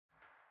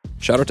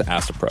Shout out to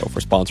Astapro for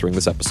sponsoring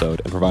this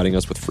episode and providing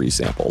us with free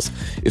samples.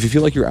 If you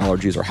feel like your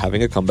allergies are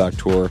having a comeback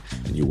tour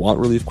and you want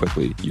relief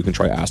quickly, you can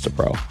try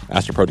Astapro.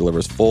 Astapro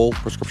delivers full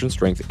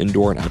prescription-strength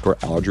indoor and outdoor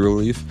allergy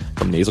relief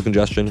from nasal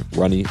congestion,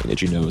 runny and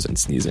itchy nose, and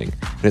sneezing.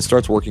 And it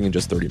starts working in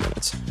just 30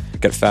 minutes.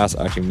 Get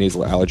fast-acting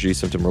nasal allergy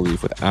symptom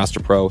relief with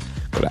Astapro.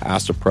 Go to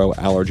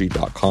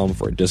astaproallergy.com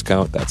for a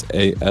discount. That's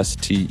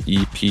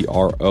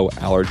ASTEPRO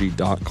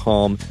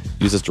allergy.com.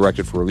 Use as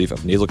directed for relief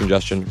of nasal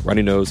congestion,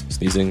 runny nose,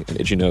 sneezing, and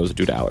itchy nose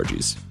due to allergies.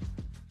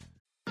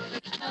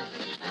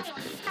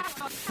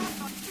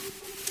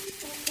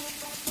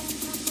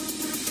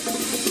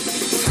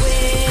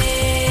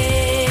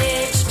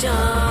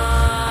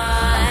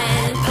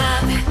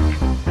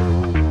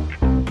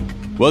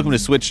 Welcome to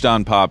Switched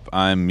on Pop.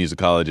 I'm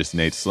musicologist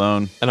Nate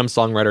Sloan. And I'm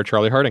songwriter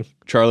Charlie Harding.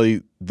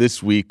 Charlie,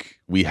 this week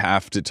we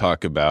have to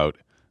talk about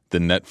the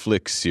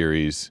Netflix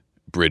series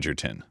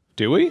Bridgerton.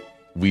 Do we?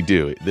 We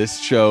do. This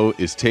show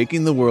is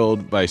taking the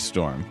world by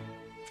storm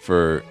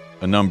for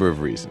a number of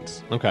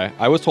reasons. Okay.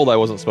 I was told I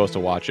wasn't supposed to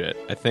watch it.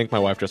 I think my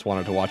wife just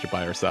wanted to watch it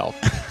by herself.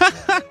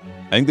 I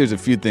think there's a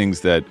few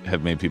things that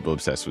have made people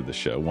obsessed with the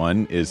show.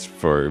 One is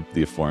for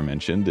the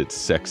aforementioned, its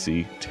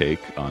sexy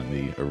take on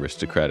the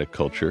aristocratic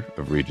culture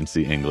of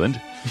Regency England.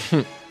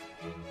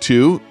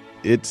 Two,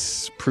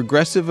 its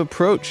progressive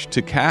approach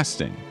to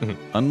casting.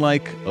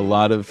 Unlike a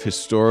lot of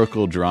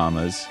historical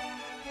dramas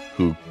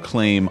who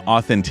claim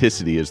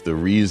authenticity as the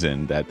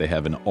reason that they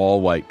have an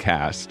all-white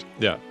cast.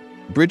 Yeah.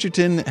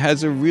 Bridgerton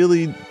has a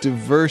really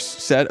diverse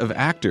set of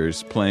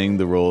actors playing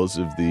the roles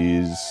of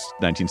these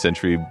 19th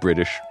century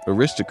British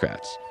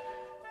aristocrats.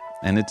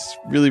 And it's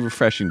really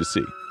refreshing to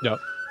see. Yep.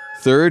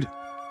 Third,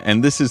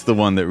 and this is the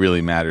one that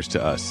really matters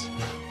to us,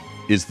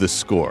 is the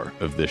score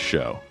of this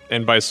show.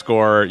 And by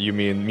score, you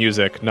mean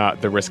music,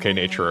 not the risque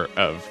nature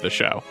of the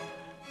show.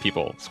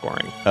 People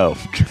scoring. Oh.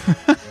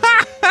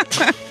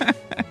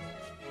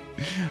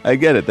 I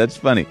get it. That's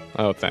funny.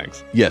 Oh,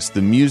 thanks. Yes,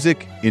 the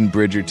music in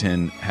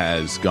Bridgerton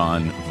has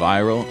gone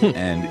viral,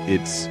 and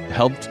it's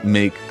helped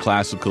make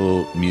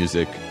classical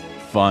music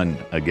fun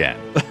again.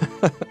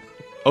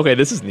 Okay,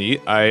 this is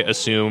neat. I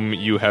assume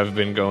you have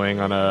been going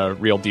on a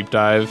real deep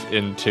dive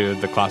into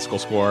the classical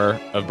score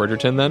of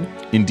Bridgerton then?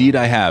 Indeed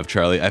I have,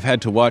 Charlie. I've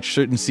had to watch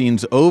certain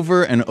scenes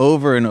over and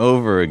over and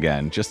over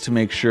again just to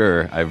make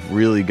sure I've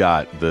really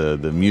got the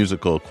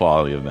musical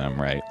quality of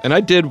them right. And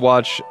I did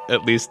watch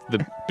at least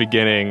the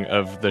beginning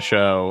of the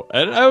show,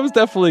 and I was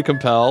definitely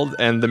compelled,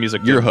 and the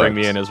music did bring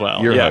me in as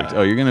well. You're hooked.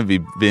 Oh, you're going to be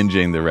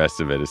binging the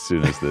rest of it as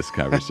soon as this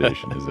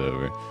conversation is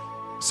over.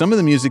 Some of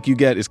the music you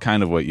get is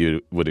kind of what you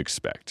would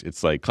expect.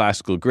 It's like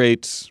classical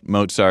greats,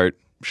 Mozart,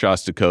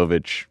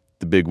 Shostakovich,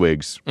 the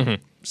bigwigs.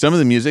 Mm-hmm. Some of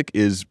the music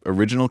is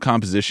original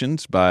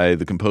compositions by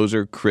the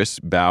composer Chris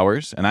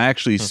Bowers, and I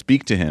actually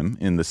speak to him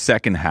in the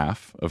second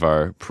half of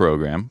our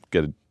program,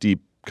 get a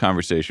deep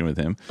conversation with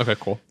him. Okay,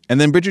 cool.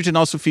 And then Bridgerton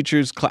also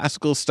features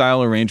classical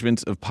style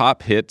arrangements of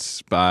pop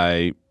hits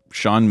by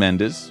Shawn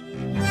Mendes,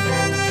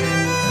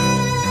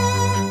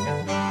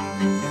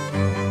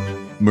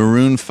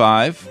 Maroon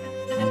 5,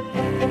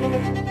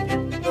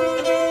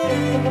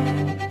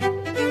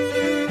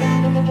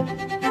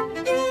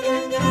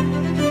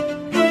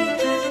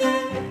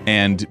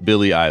 and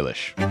Billie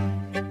Eilish.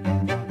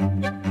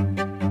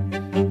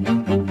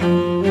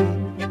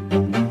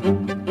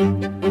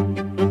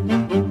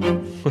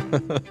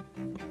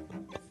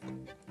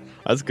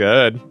 That's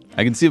good.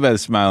 I can see by the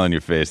smile on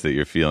your face that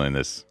you're feeling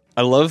this.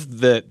 I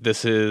love that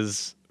this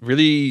is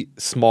really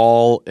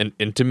small and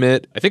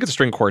intimate. I think it's a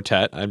string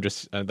quartet. I'm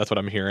just that's what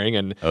I'm hearing.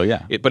 And oh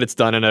yeah, but it's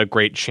done in a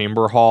great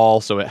chamber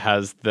hall, so it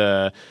has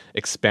the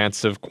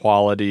expansive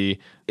quality.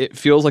 It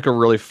feels like a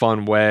really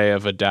fun way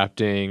of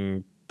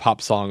adapting pop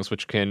songs,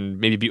 which can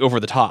maybe be over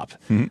the top.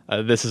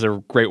 Mm-hmm. This is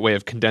a great way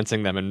of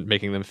condensing them and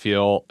making them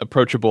feel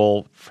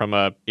approachable from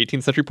a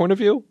 18th century point of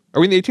view. Are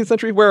we in the 18th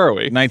century? Where are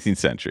we? 19th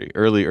century,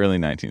 early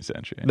 19th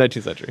century.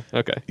 19th century.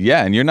 Okay.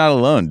 Yeah, and you're not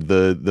alone.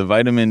 The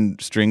Vitamin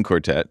String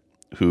Quartet,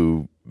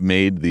 who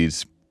made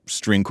these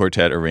string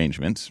quartet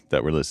arrangements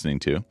that we're listening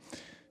to,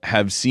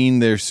 have seen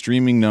their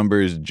streaming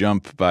numbers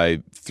jump by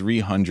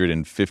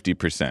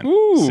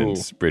 350%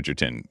 since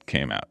Bridgerton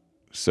came out.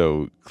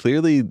 So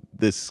clearly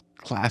this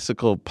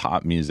classical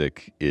pop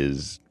music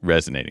is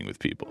resonating with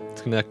people.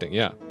 It's connecting,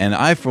 yeah. And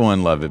I, for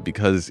one, love it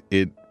because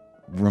it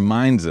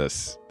reminds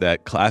us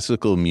that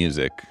classical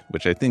music,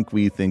 which I think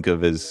we think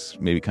of as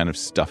maybe kind of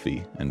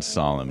stuffy and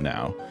solemn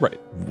now, right,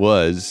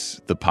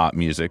 was the pop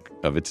music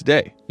of its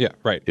day. Yeah,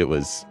 right. It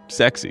was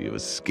sexy. It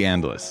was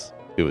scandalous.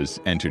 It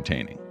was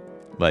entertaining.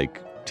 Like,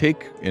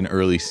 take an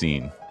early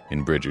scene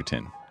in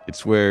Bridgerton.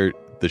 It's where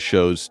the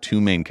show's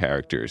two main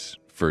characters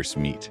first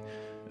meet.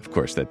 Of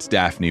course, that's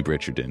Daphne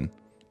Bridgerton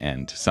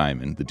and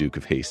Simon, the Duke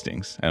of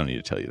Hastings. I don't need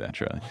to tell you that,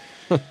 Charlie.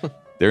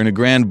 They're in a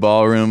grand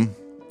ballroom.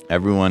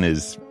 Everyone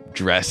is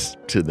dressed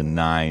to the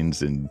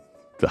nines in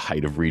the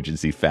height of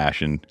Regency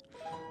fashion.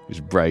 There's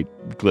bright,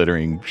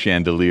 glittering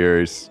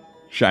chandeliers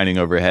shining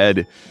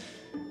overhead.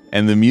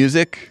 And the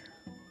music,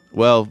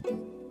 well,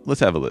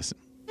 let's have a listen.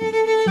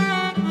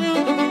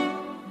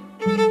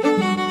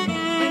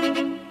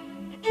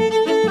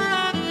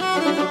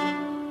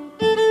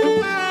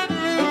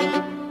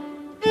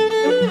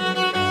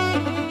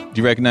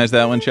 You recognize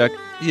that one, Chuck?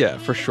 Yeah,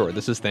 for sure.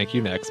 This is Thank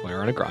You Next by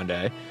Ariana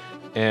Grande.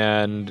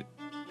 And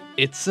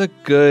it's a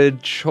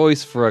good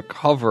choice for a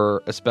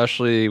cover,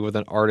 especially with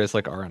an artist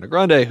like Ariana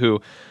Grande, who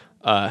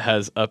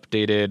has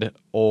updated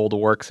old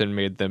works and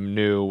made them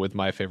new with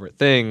My Favorite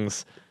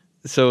Things.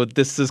 So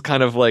this is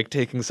kind of like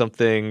taking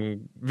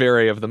something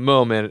very of the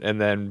moment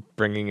and then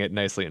bringing it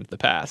nicely into the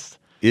past.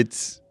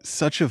 It's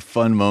such a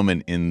fun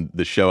moment in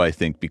the show, I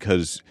think,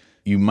 because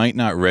you might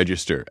not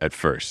register at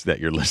first that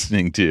you're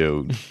listening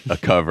to a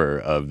cover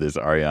of this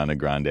Ariana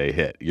Grande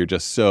hit. You're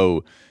just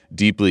so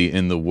deeply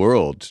in the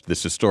world,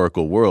 this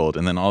historical world,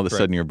 and then all of a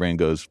sudden your brain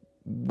goes,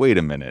 wait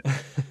a minute,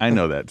 I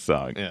know that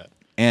song. Yeah.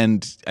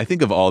 And I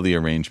think of all the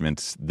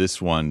arrangements,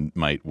 this one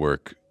might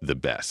work the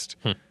best.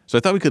 So I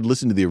thought we could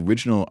listen to the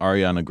original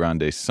Ariana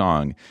Grande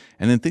song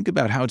and then think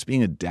about how it's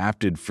being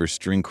adapted for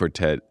string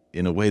quartet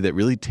in a way that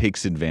really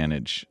takes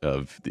advantage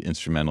of the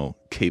instrumental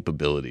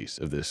capabilities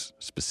of this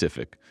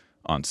specific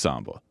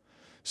ensemble.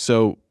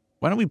 So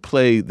why don't we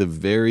play the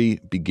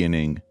very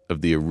beginning of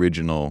the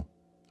original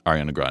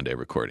Ariana Grande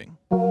recording?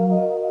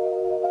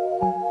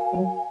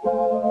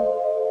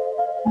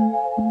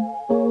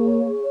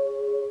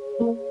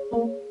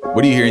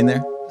 What are you hearing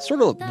there?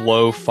 Sort of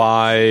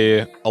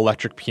lo-fi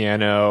electric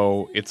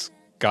piano. It's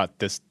got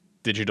this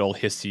digital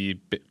hissy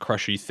bit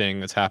crushy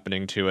thing that's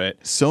happening to it.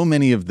 So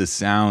many of the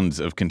sounds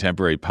of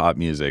contemporary pop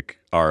music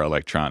are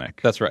electronic.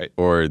 That's right.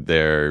 Or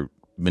they're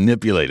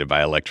manipulated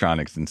by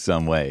electronics in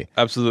some way.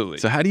 Absolutely.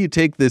 So how do you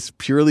take this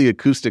purely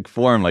acoustic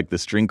form like the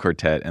string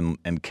quartet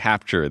and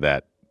capture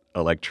that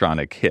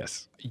electronic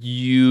hiss?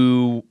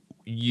 You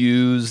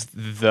use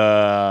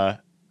the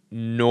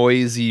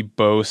noisy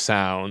bow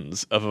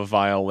sounds of a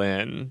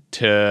violin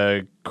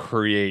to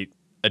create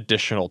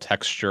additional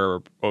texture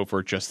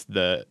over just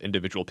the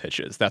individual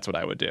pitches. That's what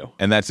I would do.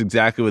 And that's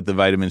exactly what the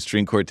Vitamin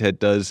String Quartet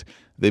does.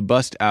 They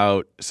bust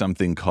out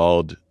something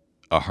called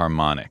a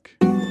harmonic.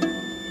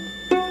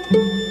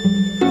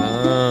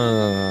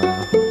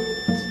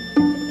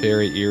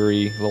 Very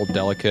eerie, a little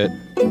delicate.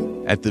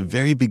 At the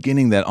very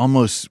beginning, that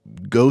almost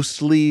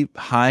ghostly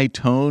high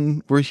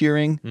tone we're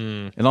hearing,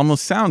 it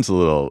almost sounds a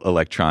little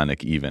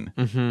electronic even.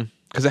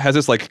 Because it has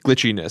this like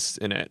glitchiness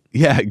in it.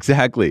 Yeah,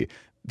 exactly.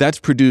 That's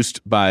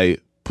produced by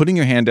putting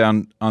your hand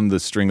down on the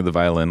string of the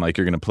violin like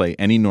you're going to play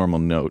any normal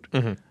note.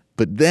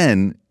 But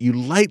then you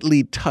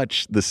lightly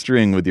touch the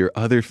string with your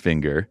other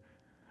finger,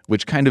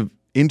 which kind of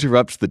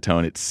interrupts the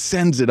tone. It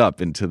sends it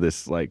up into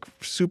this like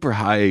super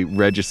high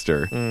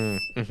register.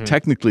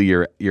 Technically,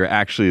 you're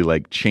actually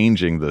like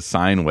changing the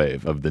sine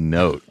wave of the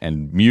note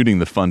and muting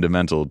the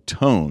fundamental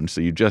tone, so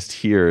you just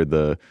hear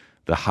the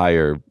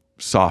higher,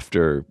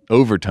 softer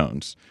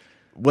overtones.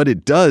 What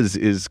it does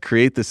is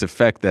create this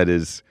effect that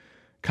is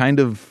kind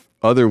of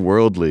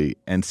otherworldly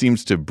and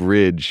seems to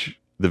bridge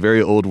the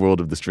very old world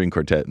of the string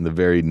quartet and the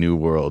very new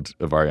world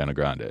of Ariana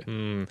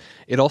Grande.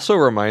 It also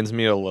reminds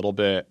me a little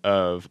bit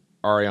of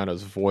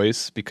Ariana's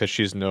voice, because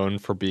she's known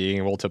for being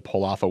able to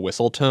pull off a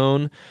whistle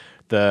tone,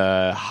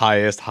 the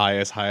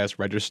highest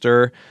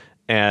register,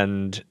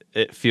 and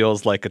it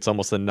feels like it's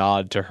almost a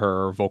nod to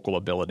her vocal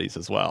abilities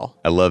as well.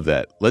 I love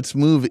that. Let's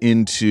move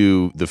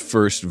into the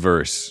first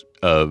verse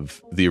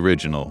of the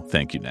original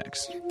Thank You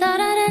Next. Thought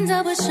I'd end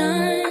up with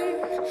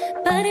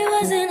Sean, but it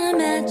wasn't a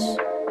match.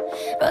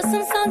 Wrote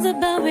some songs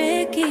about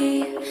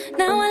Ricky,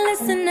 now I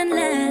listen and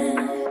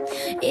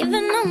laugh.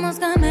 Even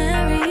almost got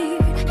married,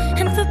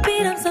 and for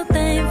Pete I'm so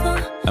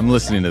thankful. I'm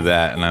listening to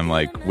that and I'm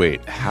like,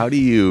 wait, how do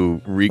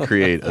you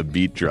recreate a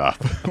beat drop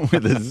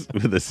with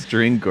a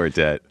string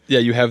quartet? Yeah,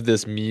 you have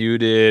this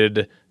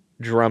muted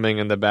drumming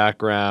in the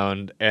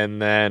background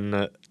and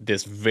then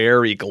this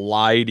very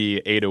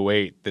glidey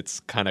 808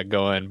 that's kind of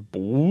going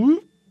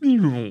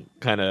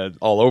kind of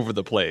all over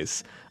the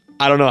place.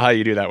 I don't know how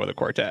you do that with a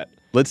quartet.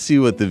 Let's see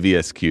what the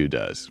VSQ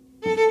does.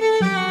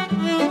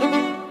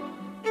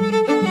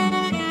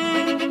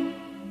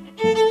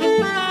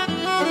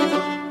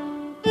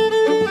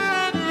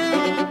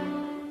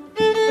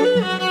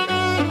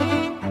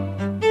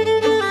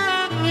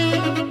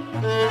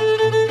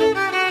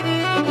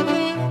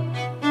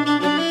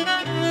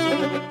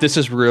 This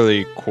is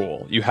really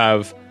cool. You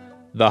have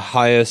the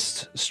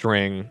highest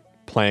string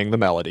playing the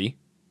melody,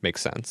 makes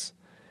sense.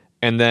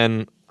 And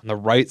then on the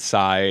right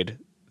side,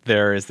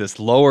 there is this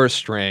lower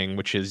string,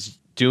 which is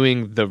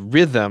doing the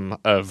rhythm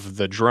of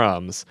the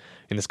drums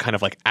in this kind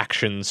of like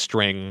action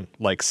string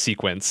like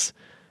sequence.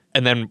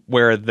 And then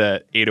where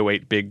the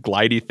 808 big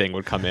glidey thing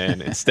would come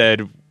in,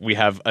 instead we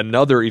have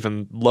another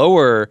even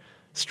lower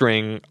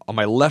string on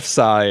my left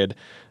side,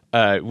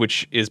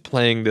 which is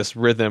playing this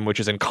rhythm, which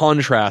is in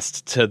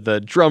contrast to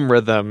the drum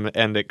rhythm,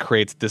 and it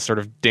creates this sort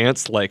of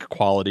dance-like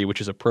quality,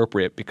 which is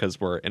appropriate because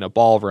we're in a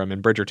ballroom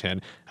in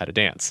Bridgerton at a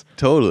dance.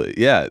 Totally,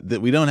 yeah.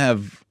 We don't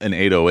have an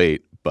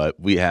 808, but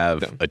we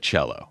have a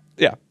cello.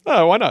 Yeah,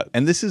 oh, why not?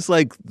 And this is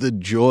like the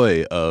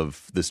joy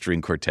of the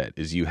string quartet,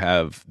 is you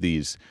have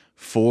these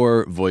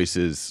four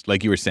voices,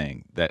 like you were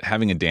saying, that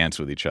having a dance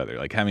with each other,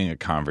 like having a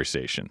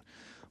conversation.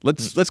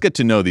 Let's get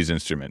to know these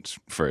instruments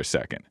for a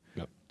second.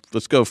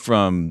 Let's go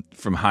from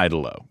high to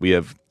low. We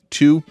have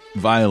 2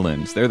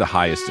 violins. They're the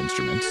highest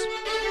instruments.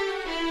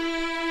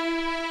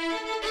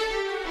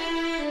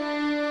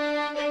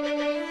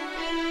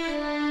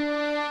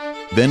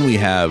 Then we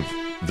have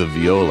the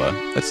viola.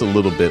 That's a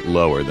little bit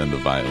lower than the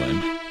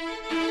violin.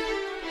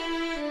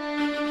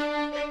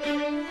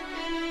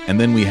 And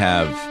then we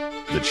have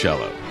the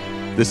cello.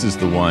 This is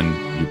the one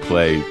you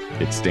play,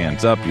 it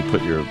stands up, you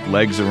put your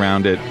legs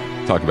around it.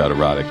 Talk about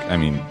erotic. I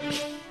mean,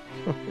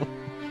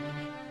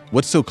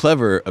 what's so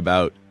clever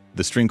about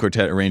the string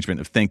quartet arrangement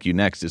of Thank You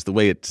Next is the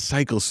way it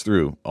cycles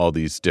through all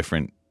these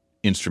different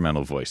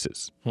instrumental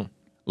voices.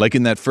 Like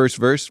in that first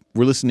verse,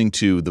 we're listening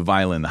to the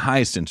violin, the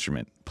highest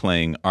instrument,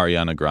 playing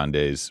Ariana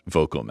Grande's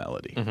vocal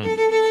melody.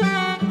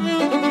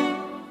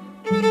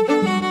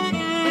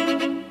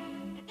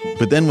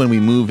 But then when we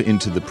move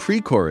into the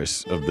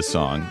pre-chorus of the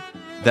song,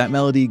 that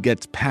melody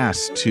gets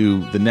passed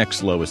to the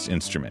next lowest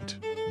instrument,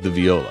 the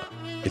viola.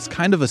 It's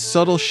kind of a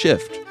subtle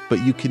shift,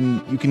 but you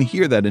can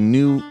hear that a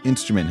new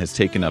instrument has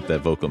taken up that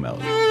vocal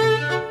melody.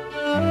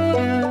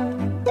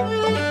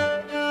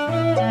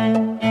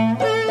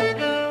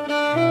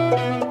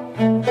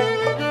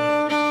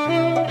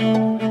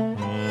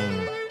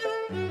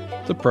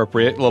 It's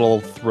appropriate, little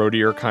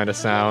throatier kind of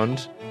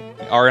sound.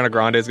 Ariana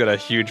Grande's got a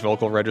huge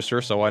vocal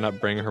register, so why not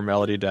bring her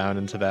melody down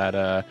into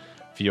that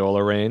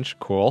viola range?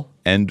 Cool.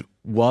 And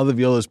while the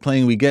viola is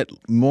playing, we get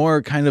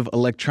more kind of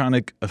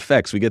electronic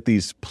effects. We get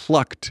these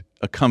plucked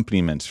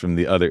accompaniments from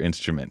the other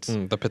instruments.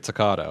 The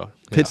pizzicato.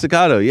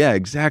 Pizzicato, yeah,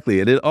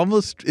 exactly. And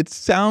it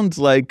sounds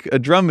like a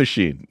drum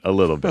machine a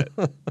little bit.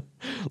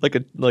 like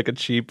a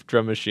cheap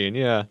drum machine.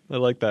 Yeah, I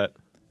like that.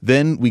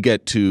 Then we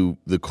get to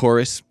the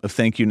chorus of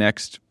Thank You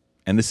Next,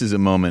 and this is a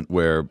moment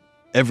where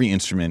every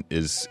instrument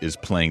is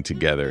playing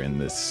together in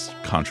this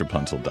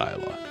contrapuntal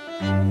dialogue.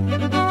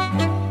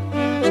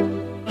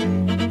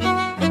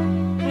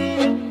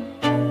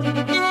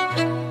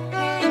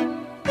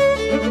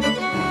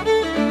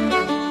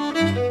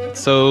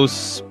 So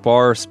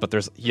sparse, but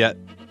there's yet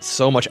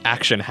so much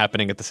action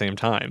happening at the same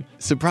time.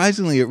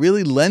 Surprisingly, it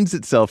really lends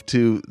itself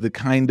to the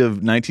kind of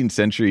 19th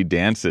century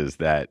dances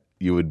that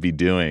you would be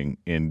doing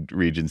in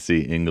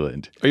Regency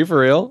England. Are you for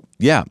real?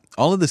 Yeah.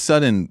 All of a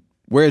sudden,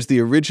 whereas the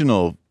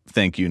original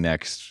Thank You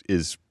Next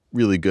is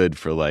really good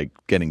for like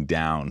getting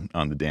down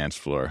on the dance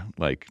floor,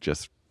 like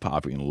just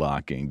popping,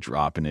 locking,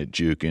 dropping it,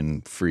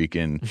 juking,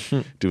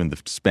 freaking, doing the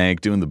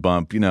spank, doing the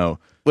bump,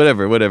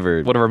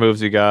 whatever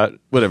moves you got,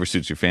 whatever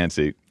suits your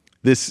fancy.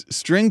 This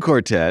string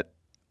quartet,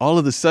 all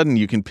of a sudden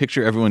you can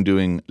picture everyone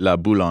doing La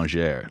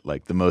Boulangère,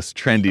 like the most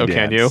trendy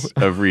dance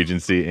of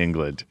Regency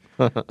England.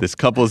 This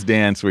couple's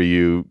dance where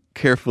you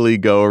carefully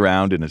go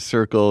around in a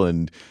circle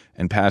and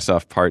pass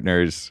off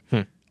partners.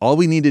 All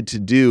we needed to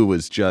do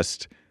was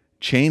just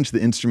change the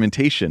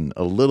instrumentation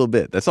a little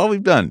bit. That's all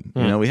we've done.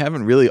 We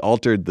haven't really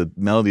altered the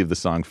melody of the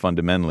song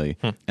fundamentally.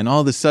 And all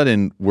of a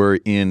sudden, we're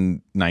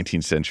in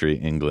 19th century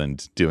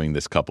England doing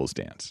this couple's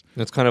dance.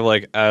 It's kind of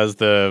like as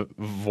the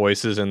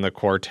voices in the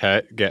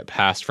quartet get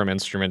passed from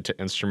instrument to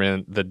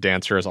instrument, the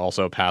dancer is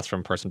also passed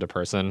from person to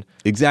person.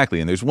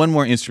 Exactly. And there's one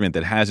more instrument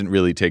that hasn't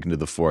really taken to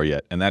the fore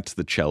yet, and that's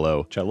the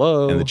cello.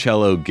 Cello. And the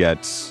cello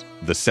gets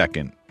the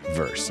second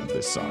verse of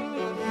this song.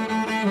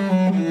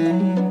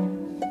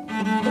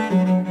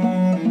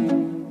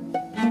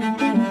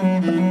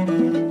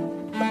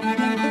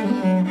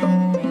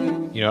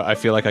 I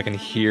feel like I can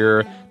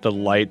hear the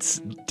lights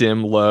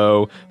dim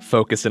low,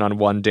 focus in on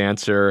one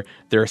dancer.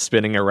 They're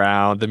spinning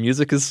around. The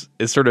music is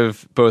sort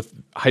of both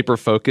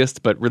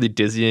hyper-focused but really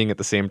dizzying at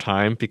the same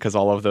time because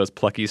all of those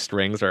plucky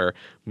strings are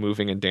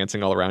moving and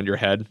dancing all around your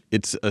head.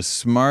 It's a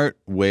smart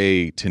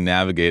way to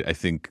navigate, I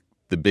think,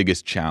 the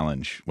biggest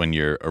challenge when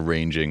you're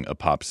arranging a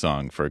pop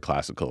song for a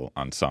classical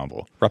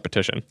ensemble.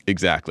 Repetition.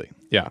 Exactly.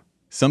 Yeah.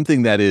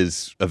 Something that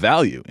is a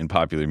value in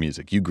popular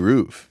music. You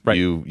groove. Right.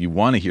 You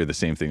want to hear the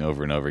same thing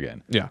over and over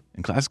again. Yeah.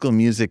 In classical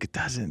music, it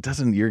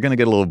doesn't you're going to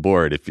get a little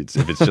bored if it's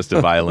just a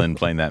violin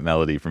playing that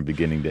melody from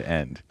beginning to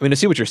end. I mean, I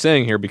see what you're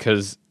saying here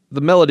because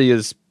the melody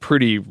is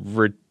pretty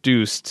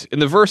reduced. In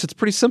the verse, it's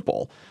pretty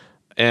simple.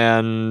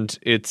 And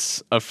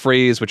it's a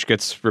phrase which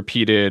gets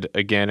repeated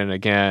again and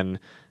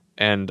again.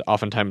 And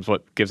oftentimes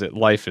what gives it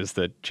life is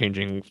the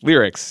changing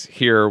lyrics.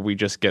 Here we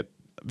just get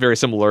very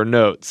similar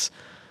notes.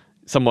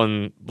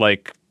 Someone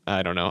like,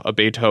 I don't know, a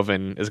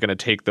Beethoven is going to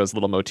take those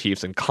little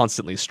motifs and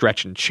constantly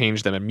stretch and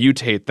change them and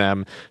mutate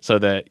them so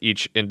that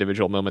each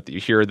individual moment that you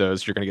hear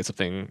those, you're going to get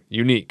something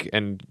unique.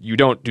 And you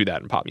don't do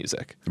that in pop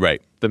music.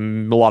 Right. The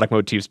melodic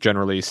motifs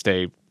generally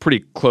stay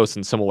pretty close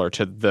and similar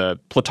to the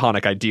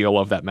Platonic ideal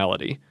of that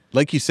melody.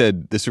 Like you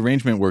said, this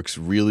arrangement works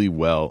really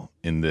well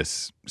in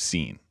this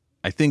scene.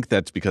 I think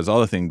that's because all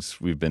the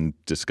things we've been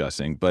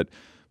discussing, but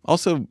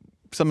also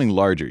something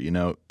larger,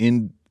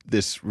 in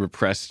this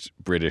repressed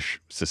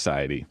British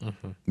society,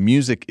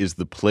 music is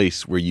the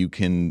place where you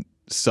can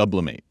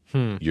sublimate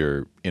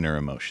your inner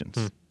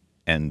emotions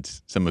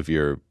and some of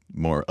your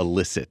more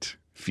illicit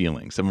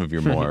feelings, some of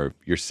your more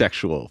your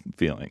sexual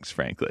feelings,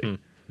 frankly.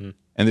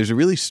 And there's a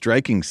really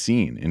striking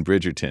scene in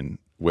Bridgerton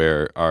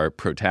where our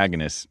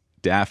protagonist,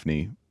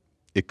 Daphne,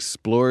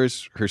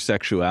 explores her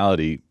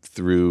sexuality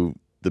through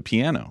the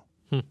piano,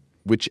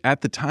 which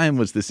at the time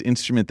was this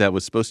instrument that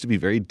was supposed to be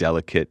very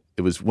delicate.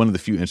 It was one of the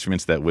few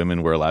instruments that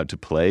women were allowed to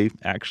play,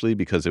 actually,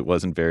 because it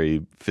wasn't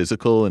very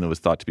physical and it was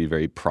thought to be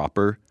very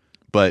proper.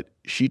 But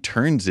she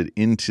turns it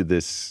into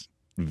this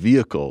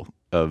vehicle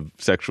of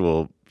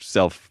sexual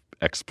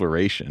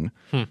self-exploration,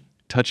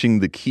 touching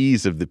the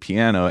keys of the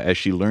piano as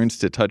she learns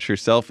to touch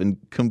herself and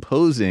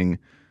composing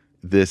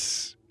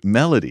this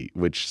melody,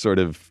 which sort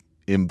of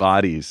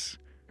embodies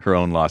her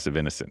own loss of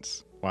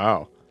innocence.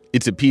 Wow.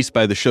 It's a piece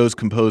by the show's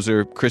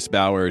composer, Chris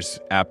Bowers,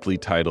 aptly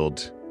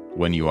titled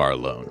When You Are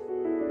Alone.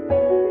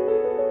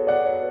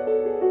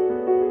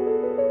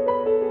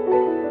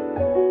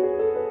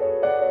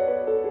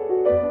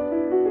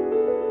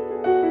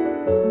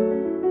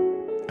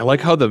 I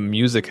like how the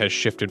music has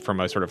shifted from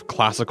a sort of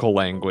classical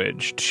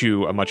language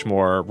to a much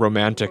more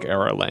romantic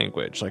era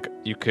language. Like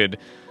you could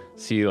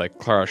see like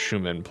Clara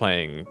Schumann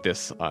playing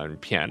this on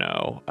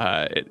piano.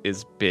 It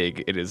is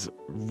big, it is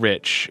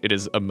rich, it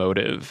is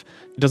emotive.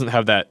 It doesn't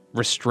have that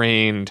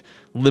restrained,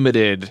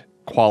 limited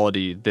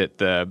quality that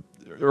the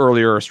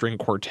earlier string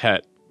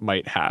quartet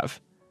might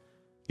have.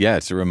 Yeah,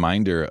 it's a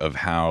reminder of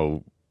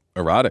how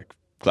erotic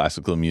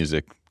classical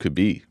music could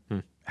be,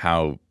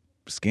 how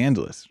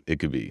scandalous it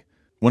could be.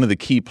 One of the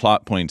key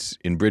plot points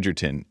in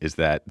Bridgerton is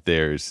that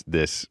there's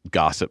this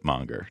gossip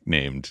monger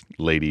named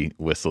Lady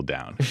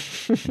Whistledown.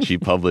 And she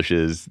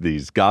publishes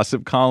these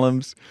gossip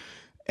columns,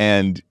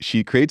 and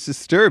she creates a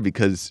stir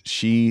because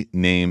she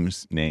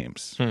names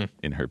names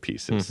in her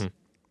pieces,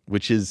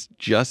 which is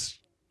just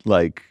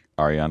like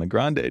Ariana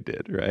Grande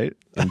did, right?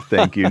 And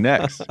Thank You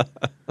Next.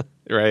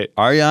 Right.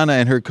 Ariana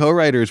and her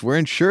co-writers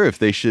weren't sure if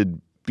they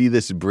should be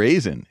this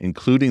brazen,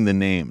 including the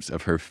names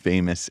of her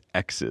famous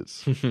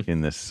exes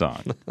in this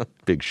song.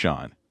 Big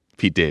Sean,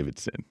 Pete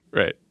Davidson,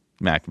 Right.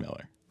 Mac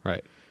Miller.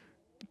 Right.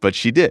 But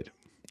she did.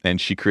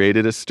 And she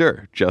created a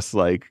stir, just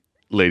like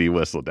Lady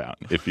Whistledown,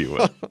 if you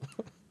will.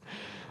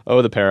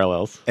 Oh, the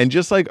parallels. And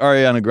just like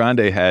Ariana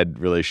Grande had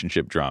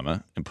relationship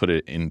drama and put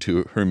it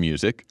into her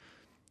music,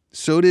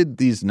 so did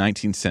these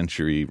 19th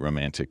century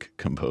romantic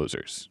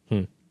composers.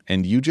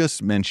 And you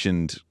just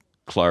mentioned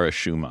Clara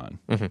Schumann.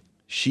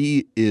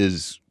 She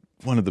is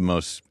one of the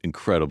most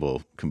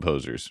incredible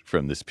composers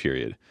from this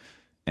period.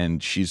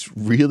 And she's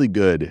really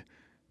good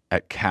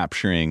at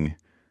capturing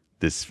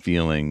this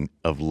feeling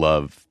of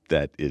love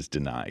that is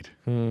denied.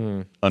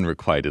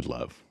 Unrequited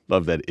love.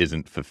 Love that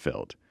isn't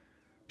fulfilled.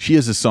 She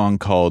has a song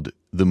called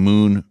The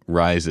Moon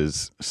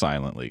Rises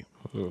Silently.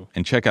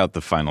 And check out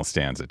the final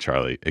stanza,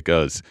 Charlie. It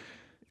goes,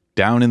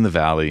 "Down in the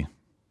valley,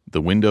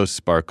 the windows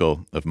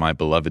sparkle of my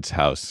beloved's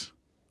house,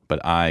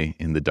 but I,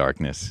 in the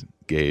darkness,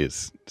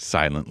 gaze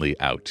silently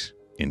out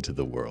into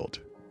the world."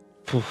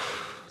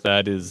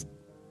 That is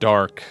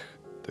dark.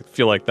 I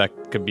feel like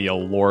that could be a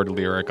Lorde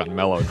lyric on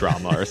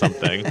Melodrama or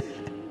something.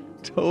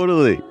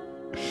 Totally.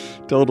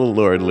 Total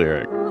Lorde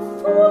lyric.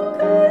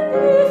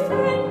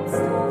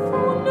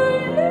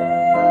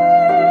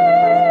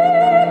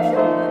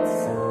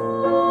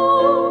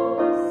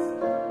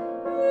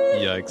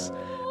 Yikes.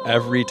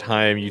 Every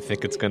time you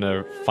think it's going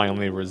to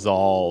finally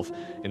resolve,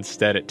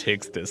 instead it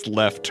takes this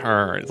left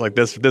turn. It's like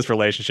this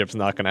relationship's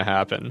not going to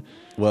happen.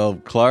 Well,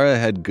 Clara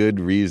had good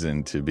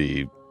reason to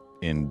be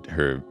in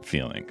her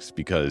feelings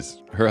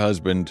because her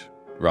husband,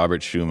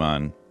 Robert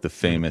Schumann, the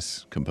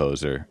famous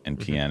composer and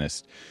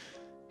pianist,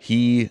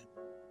 he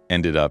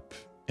ended up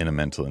in a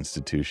mental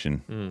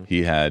institution.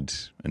 He had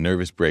a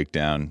nervous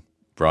breakdown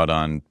brought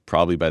on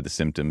probably by the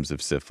symptoms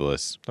of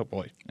syphilis. Oh,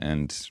 boy.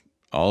 And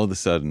all of a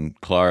sudden,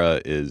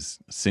 Clara is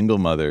a single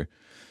mother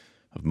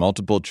of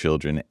multiple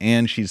children,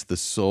 and she's the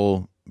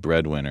sole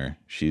breadwinner.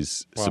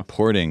 She's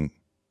supporting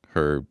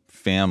her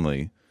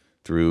family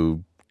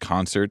through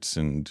concerts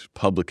and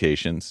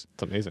publications.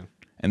 It's amazing.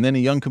 And then a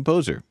young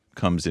composer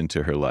comes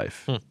into her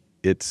life.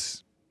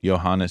 It's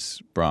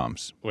Johannes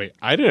Brahms. Wait,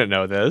 I didn't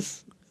know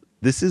this.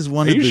 This is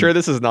one Are of you the... sure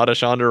this is not a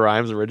Shonda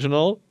Rhimes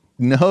original?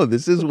 No,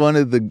 this is one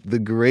of the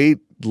great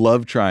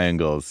love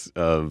triangles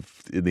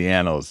of the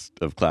annals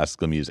of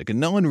classical music. And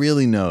no one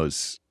really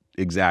knows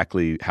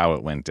exactly how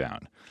it went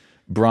down.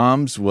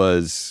 Brahms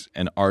was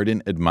an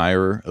ardent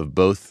admirer of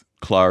both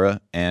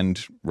Clara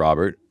and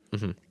Robert.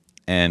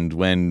 And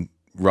when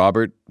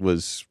Robert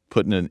was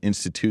put in an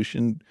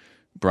institution,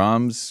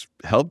 Brahms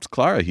helped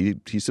Clara.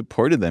 He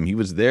supported them. He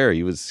was there.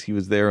 He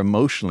was there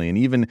emotionally. And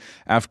even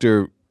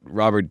after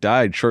Robert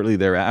died, shortly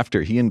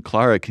thereafter, he and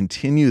Clara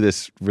continue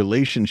this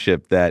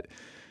relationship that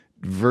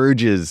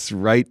verges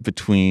right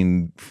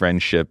between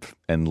friendship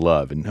and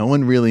love. And no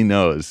one really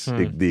knows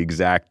the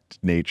exact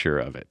nature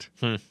of it.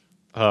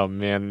 Oh,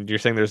 man. You're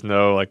saying there's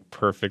no like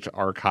perfect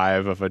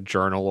archive of a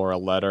journal or a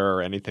letter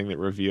or anything that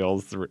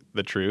reveals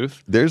the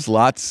truth? There's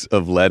lots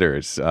of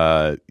letters.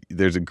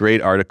 There's a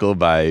great article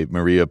by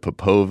Maria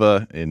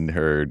Popova in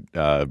her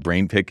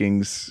Brain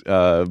Pickings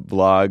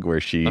blog where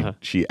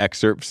she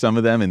excerpts some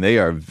of them, and they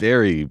are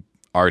very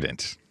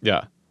ardent.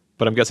 Yeah.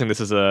 But I'm guessing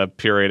this is a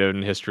period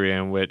in history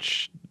in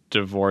which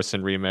divorce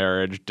and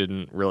remarriage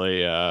didn't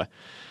really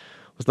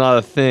was was not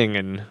a thing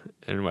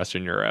in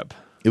Western Europe.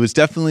 It was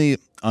definitely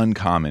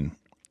uncommon,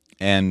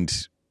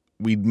 and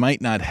we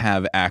might not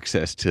have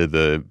access to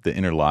the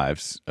inner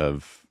lives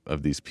of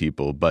these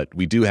people, but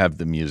we do have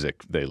the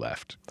music they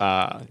left.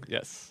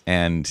 Yes.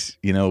 And,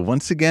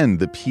 once again,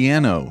 the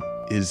piano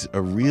is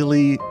a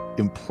really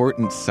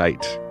important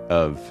site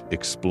of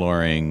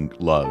exploring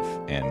love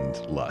and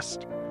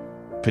lust,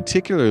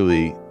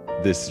 particularly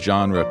this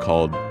genre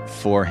called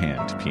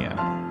four-hand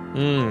piano.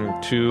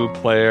 2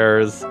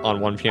 players on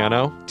one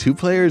piano? 2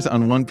 players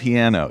on one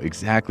piano,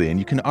 exactly. And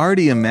you can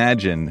already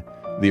imagine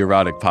the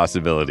erotic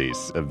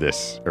possibilities of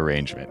this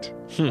arrangement.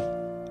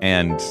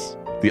 And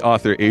the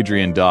author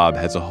Adrian Daub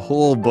has a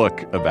whole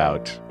book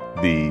about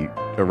the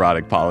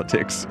erotic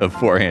politics of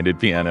four-handed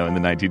piano in the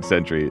 19th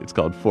century. It's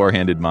called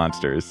Four-Handed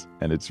Monsters,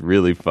 and it's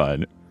really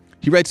fun.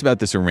 He writes about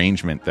this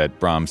arrangement that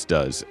Brahms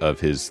does of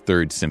his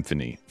Third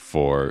Symphony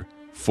for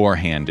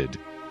four-handed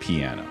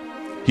piano.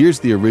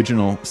 Here's the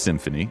original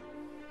symphony.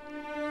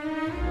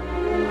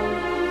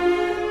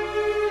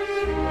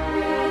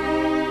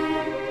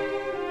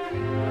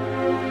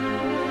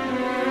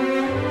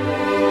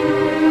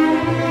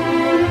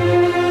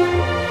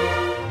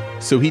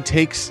 So he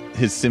takes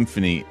his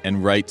symphony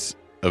and writes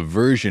a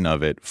version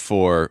of it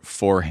for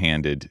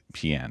four-handed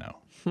piano.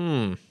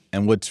 And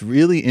what's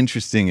really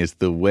interesting is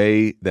the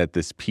way that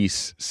this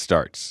piece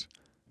starts,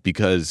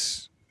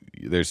 because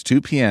there's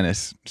 2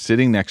 pianists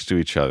sitting next to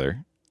each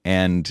other,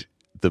 and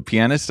the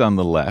pianist on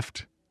the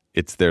left,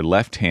 it's their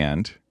left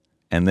hand,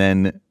 and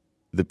then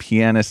the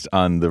pianist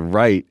on the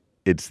right,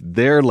 it's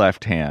their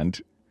left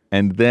hand,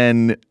 and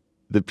then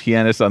the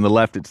pianist on the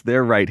left, it's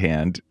their right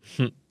hand,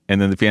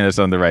 and then the pianist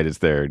on the right, it's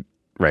their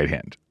right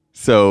hand.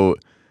 So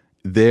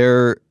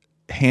their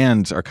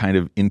hands are kind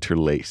of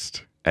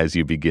interlaced as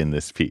you begin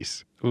this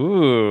piece.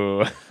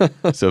 Ooh.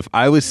 So if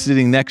I was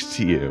sitting next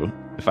to you,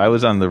 if I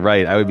was on the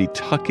right, I would be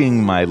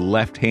tucking my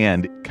left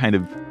hand kind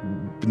of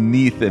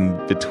beneath and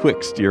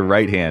betwixt your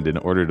right hand in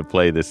order to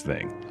play this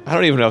thing. I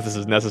don't even know if this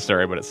is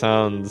necessary, but it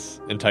sounds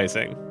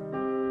enticing.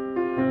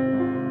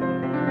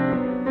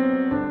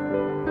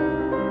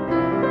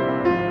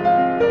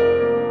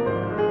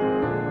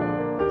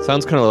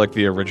 Sounds kind of like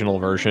the original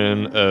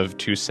version of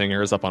 2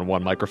 singers up on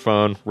one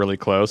microphone, really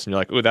close, and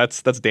you're like, ooh,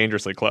 that's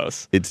dangerously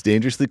close. It's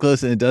dangerously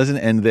close, and it doesn't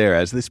end there.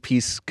 As this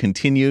piece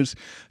continues,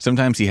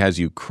 sometimes he has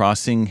you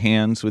crossing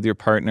hands with your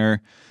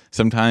partner.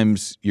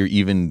 Sometimes you're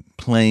even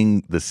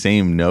playing the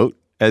same note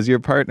as your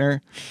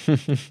partner,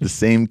 the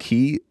same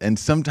key. And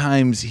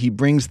sometimes he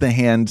brings the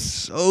hands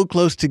so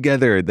close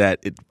together that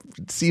it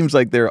seems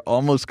like they're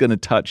almost going to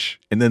touch,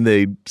 and then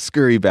they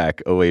scurry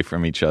back away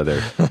from each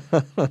other.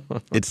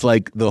 It's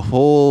like the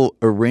whole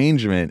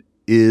arrangement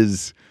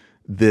is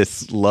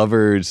this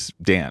lover's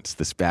dance,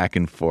 this back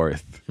and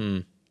forth.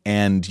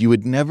 And you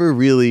would never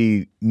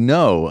really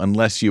know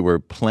unless you were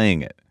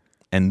playing it.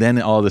 And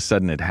then all of a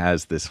sudden it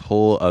has this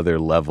whole other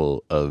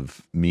level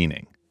of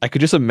meaning. I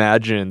could just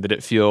imagine that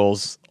it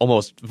feels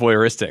almost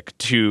voyeuristic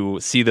to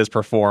see this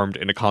performed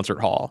in a concert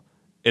hall.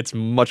 It's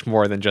much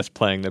more than just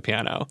playing the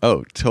piano.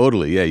 Oh,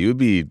 totally. Yeah, you would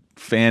be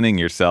fanning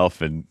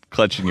yourself and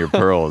clutching your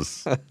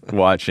pearls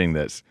watching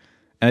this.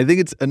 And I think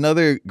it's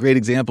another great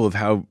example of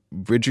how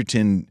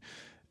Bridgerton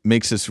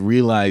makes us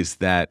realize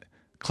that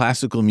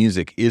classical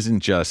music isn't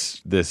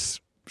just this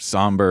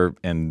somber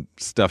and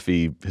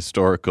stuffy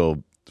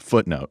historical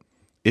footnote.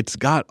 It's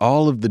got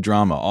all of the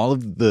drama, all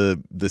of the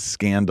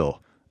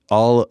scandal,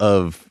 all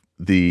of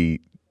the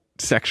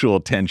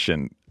sexual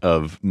tension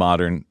of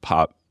modern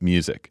pop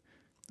music.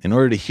 In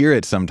order to hear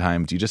it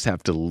sometimes, you just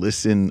have to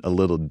listen a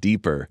little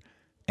deeper.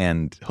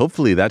 And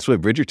hopefully that's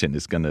what Bridgerton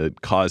is going to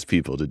cause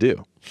people to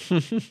do.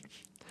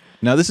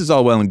 Now, this is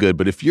all well and good,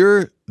 but if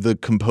you're the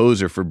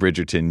composer for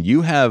Bridgerton,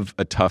 you have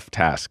a tough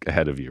task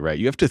ahead of you, right?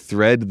 You have to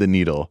thread the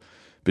needle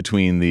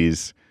between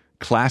these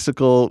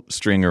classical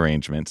string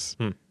arrangements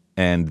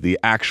and the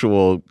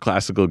actual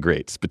classical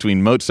greats,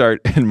 between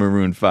Mozart and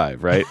Maroon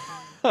 5, right?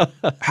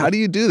 How do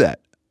you do that?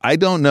 I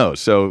don't know.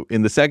 So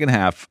in the second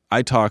half,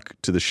 I talk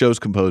to the show's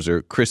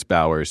composer, Chris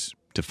Bowers,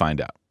 to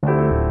find out.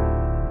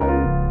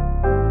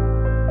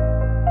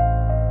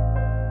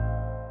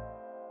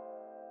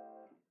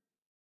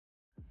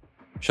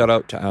 Shout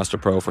out to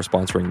Astapro for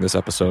sponsoring this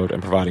episode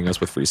and providing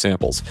us with free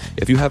samples.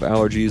 If you have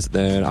allergies,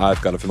 then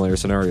I've got a familiar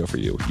scenario for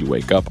you. You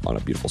wake up on a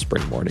beautiful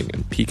spring morning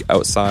and peek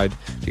outside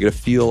to get a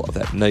feel of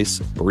that nice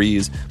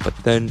breeze, but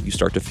then you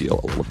start to feel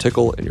a little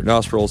tickle in your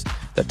nostrils.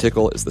 That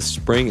tickle is the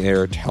spring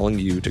air telling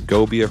you to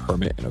go be a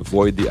hermit and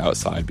avoid the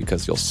outside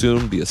because you'll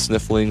soon be a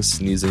sniffling,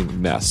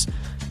 sneezing mess.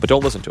 But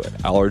don't listen to it.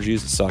 Allergies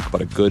suck, but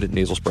a good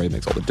nasal spray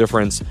makes all the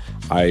difference.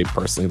 I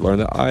personally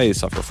learned that I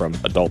suffer from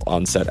adult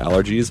onset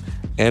allergies,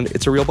 and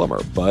it's a real bummer,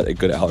 but a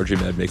good allergy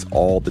med makes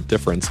all the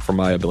difference for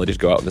my ability to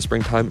go out in the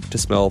springtime to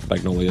smell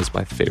magnolias,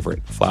 my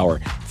favorite flower.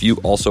 If you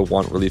also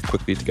want relief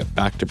quickly to get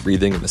back to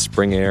breathing in the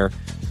spring air,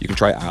 you can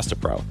try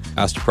Astapro.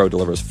 Astapro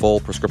delivers full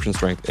prescription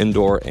strength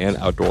indoor and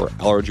outdoor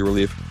allergy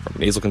relief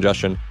from nasal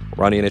congestion,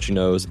 runny and itchy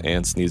nose,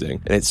 and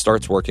sneezing. And it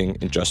starts working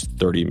in just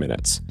 30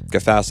 minutes.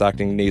 Get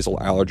fast-acting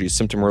nasal allergy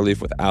symptom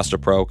relief with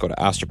Astapro. Go to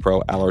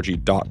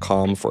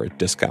astaproallergy.com for a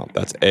discount.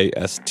 That's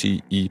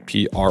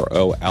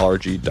ASTEPRO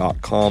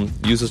allergy.com.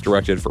 Use as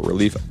directed for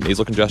relief of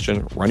nasal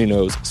congestion, runny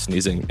nose,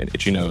 sneezing, and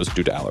itchy nose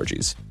due to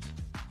allergies.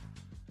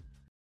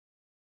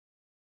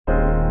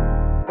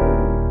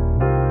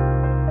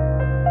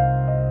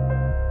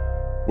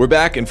 We're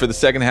back, and for the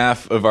second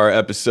half of our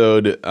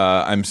episode,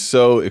 I'm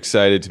so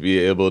excited to be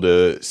able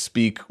to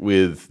speak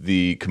with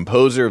the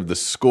composer of the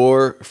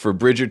score for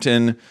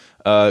Bridgerton,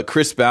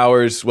 Chris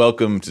Bowers.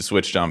 Welcome to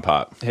Switched on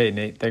Pop. Hey,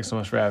 Nate. Thanks so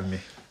much for having me.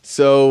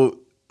 So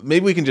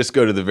maybe we can just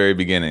go to the very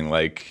beginning.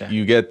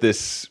 You get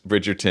this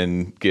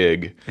Bridgerton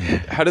gig.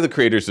 How do the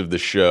creators of the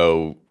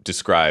show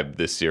describe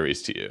this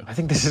series to you? I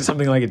think this is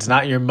something like It's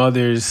Not Your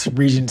Mother's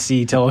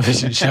Regency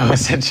television show,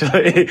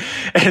 essentially.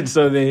 And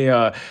so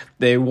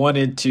they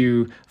wanted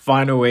to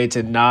find a way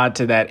to nod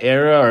to that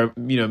era, or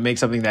make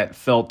something that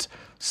felt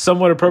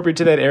somewhat appropriate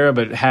to that era,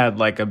 but had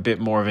like a bit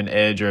more of an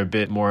edge or a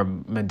bit more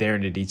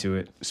modernity to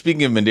it.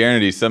 Speaking of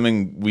modernity,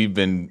 something we've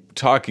been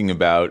talking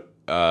about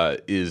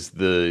is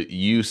the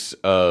use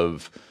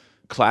of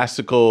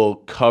classical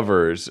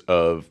covers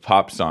of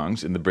pop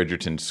songs in the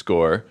Bridgerton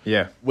score.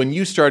 Yeah. When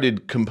you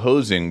started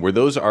composing, were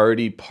those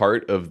already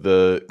part of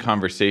the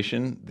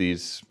conversation,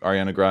 these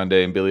Ariana Grande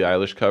and Billie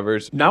Eilish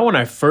covers? Not when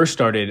I first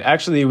started.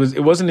 Actually,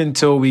 it wasn't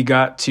until we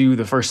got to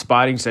the first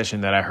spotting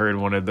session that I heard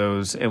one of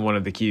those in one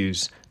of the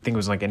cues. I think it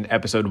was like in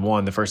episode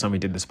 1, the first time we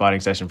did the spotting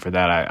session for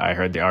that, I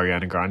heard the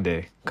Ariana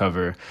Grande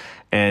cover.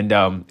 And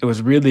it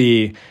was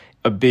really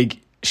a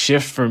big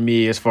shift for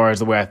me as far as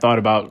the way I thought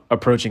about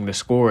approaching the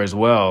score as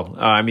well.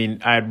 I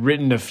had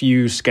written a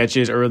few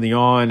sketches early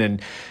on,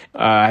 and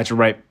I had to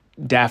write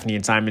Daphne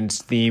and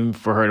Simon's theme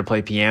for her to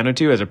play piano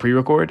to as a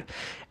pre-record.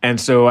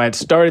 And so I had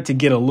started to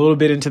get a little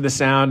bit into the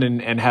sound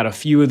and had a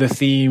few of the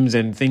themes,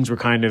 and things were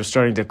kind of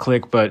starting to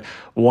click. But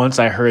once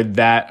I heard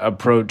that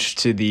approach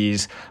to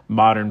these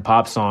modern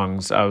pop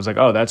songs, I was like,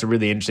 oh, that's a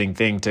really interesting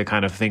thing to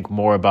kind of think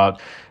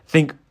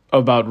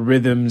about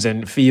rhythms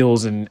and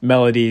feels and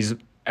melodies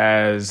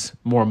as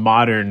more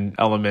modern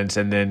elements,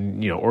 and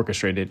then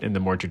orchestrate it in the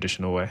more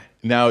traditional way.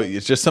 Now,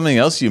 it's just something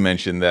else you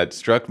mentioned that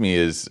struck me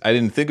is, I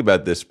didn't think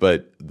about this,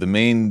 but the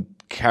main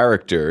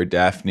character,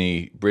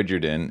 Daphne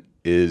Bridgerton,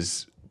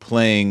 is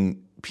playing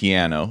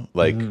piano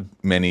like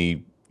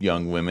many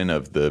young women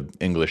of the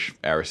English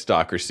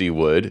aristocracy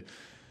would.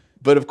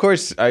 But of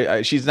course,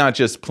 she's not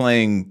just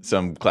playing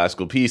some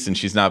classical piece, and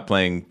she's not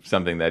playing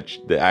something that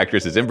the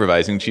actress is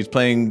improvising. She's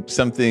playing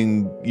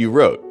something you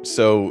wrote.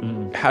 So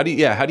how do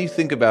you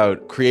think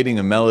about creating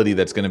a melody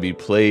that's going to be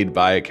played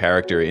by a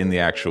character in the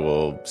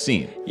actual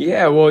scene?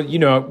 Yeah, well,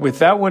 with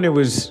that one, it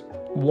was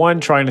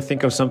trying to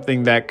think of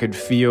something that could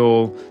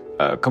feel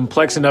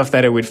complex enough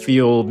that it would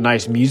feel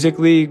nice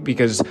musically,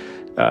 because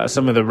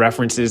some of the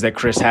references that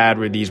Chris had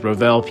were these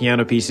Ravel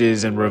piano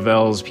pieces, and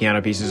Ravel's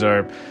piano pieces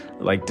are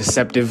like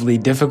deceptively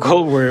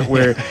difficult,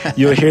 where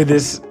you'll hear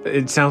this,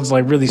 it sounds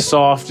like really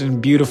soft and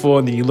beautiful,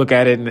 and then you look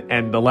at it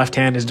and the left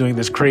hand is doing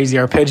this crazy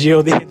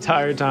arpeggio the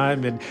entire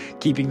time, and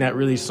keeping that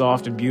really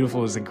soft and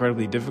beautiful is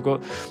incredibly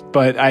difficult.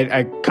 But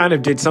I kind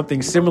of did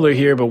something similar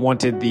here, but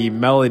wanted the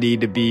melody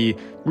to be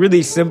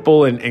really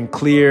simple and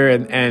clear,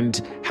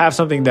 and have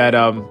something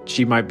that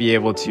she might be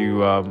able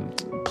to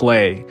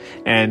play,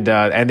 and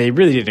they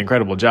really did an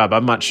incredible job.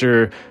 I'm not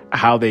sure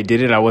how they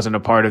did it. I wasn't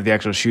a part of the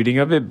actual shooting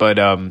of it,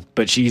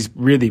 but she's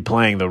really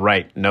playing the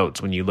right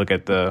notes when you look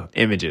at the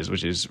images,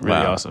 which is really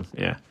awesome.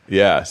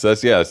 Yeah. So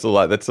that's a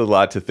lot. That's a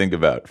lot to think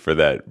about for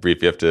that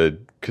brief. You have to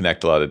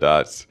connect a lot of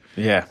dots.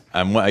 Yeah.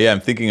 I'm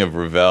thinking of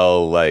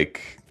Ravel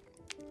like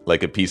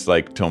a piece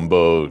like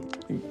Tombeau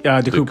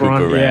de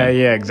Couperin.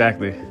 Yeah,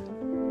 exactly.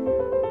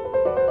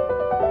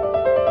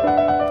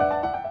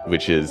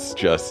 Which is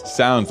just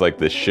sounds like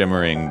this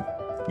shimmering,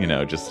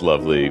 just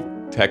lovely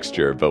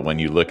texture. But when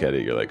you look at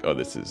it, you're like, oh,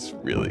 this is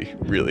really,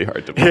 really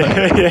hard to play.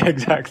 Yeah,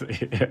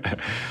 exactly. Yeah.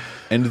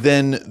 And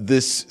then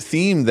this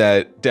theme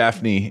that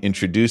Daphne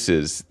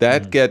introduces,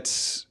 that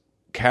gets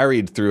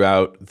carried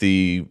throughout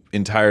the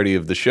entirety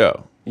of the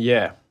show.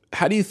 Yeah.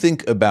 How do you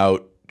think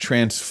about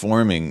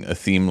transforming a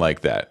theme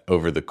like that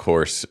over the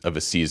course of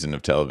a season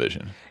of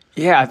television?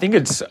 Yeah, I think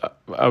it's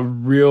a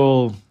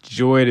real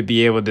joy to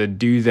be able to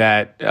do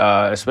that,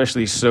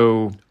 especially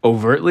so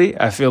overtly.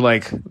 I feel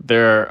like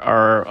there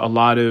are a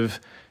lot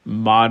of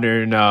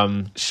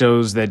modern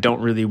shows that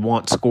don't really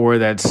want score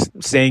that's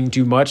saying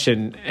too much,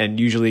 and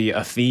usually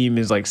a theme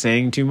is like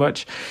saying too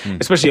much,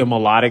 especially a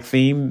melodic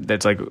theme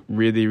that's like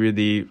really,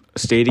 really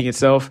stating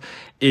itself.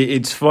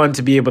 It's fun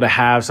to be able to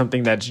have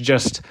something that's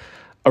just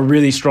a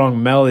really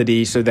strong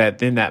melody, so that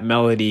then that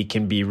melody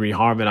can be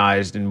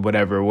reharmonized in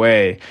whatever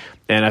way.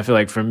 And I feel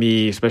like for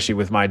me, especially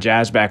with my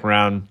jazz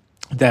background,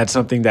 that's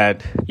something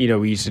that,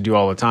 we used to do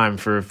all the time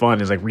for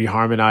fun, is like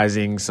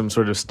reharmonizing some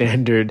sort of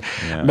standard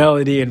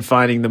melody and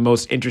finding the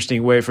most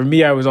interesting way. For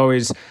me, I was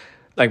always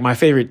like my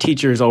favorite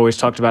teachers always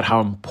talked about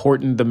how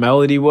important the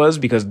melody was,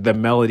 because the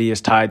melody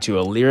is tied to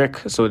a lyric.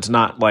 So it's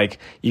not like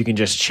you can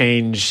just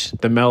change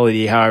the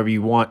melody however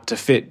you want to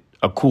fit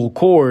a cool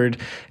chord.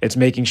 It's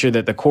making sure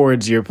that the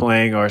chords you're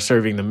playing are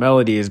serving the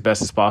melody as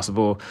best as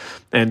possible.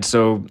 And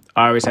so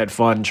I always had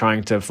fun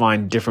trying to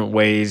find different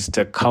ways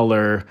to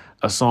color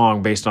a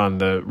song based on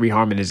the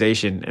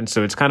reharmonization. And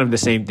so it's kind of the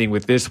same thing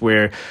with this,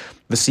 where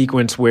the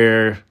sequence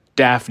where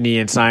Daphne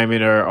and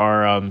Simon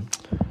are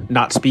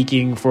not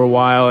speaking for a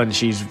while, and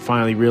she's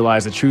finally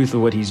realized the truth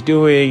of what he's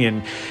doing,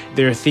 and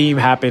their theme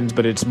happens,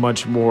 but it's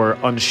much more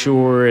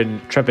unsure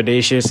and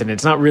trepidatious, and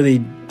it's not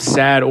really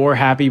sad or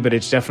happy, but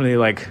it's definitely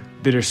like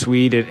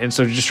bittersweet. And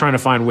so just trying to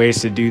find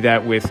ways to do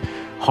that with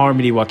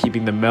harmony while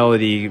keeping the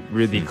melody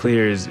really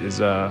clear is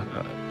a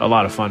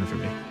lot of fun for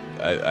me.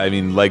 I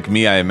mean, like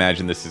me, I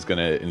imagine this is going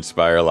to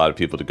inspire a lot of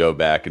people to go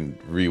back and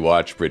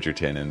rewatch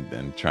Bridgerton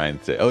and try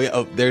and say,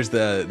 there's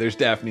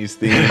Daphne's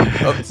theme.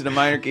 Oh, it's in a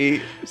minor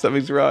key.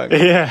 Something's wrong.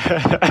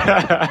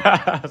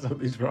 Yeah.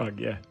 Something's wrong,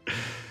 yeah.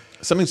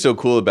 Something so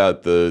cool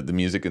about the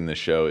music in this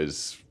show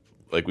is,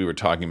 like we were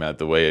talking about,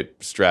 the way it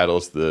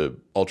straddles the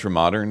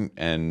ultra-modern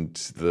and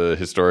the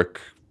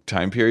historic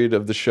time period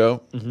of the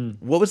show.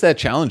 Mm-hmm. What was that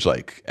challenge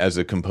like as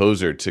a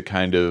composer to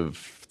kind of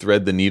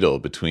thread the needle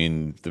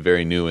between the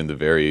very new and the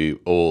very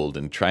old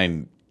and try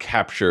and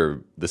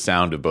capture the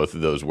sound of both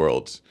of those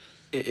worlds?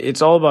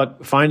 It's all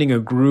about finding a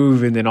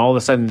groove, and then all of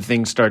a sudden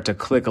things start to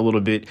click a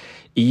little bit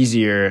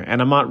easier.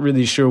 And I'm not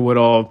really sure what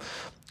all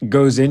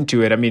goes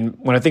into it. I mean,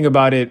 when I think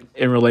about it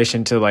in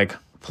relation to like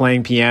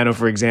playing piano,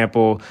 for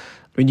example,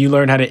 when you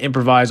learn how to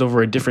improvise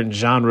over a different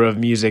genre of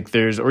music,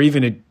 or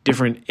even a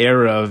different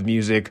era of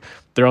music,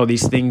 there are all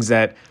these things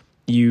that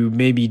you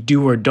maybe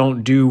do or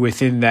don't do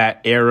within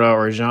that era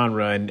or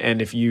genre.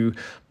 And if you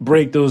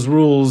break those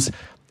rules,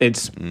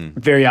 it's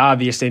very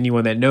obvious to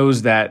anyone that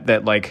knows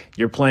that like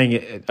you're playing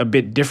it a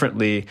bit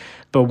differently.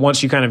 But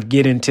once you kind of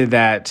get into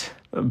that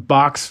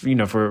box,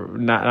 for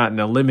not in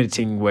a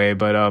limiting way,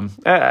 but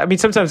I mean,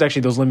 sometimes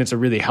actually those limits are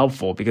really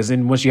helpful, because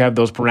then once you have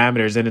those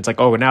parameters, then it's like,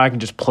 oh, now I can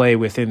just play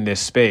within this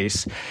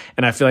space.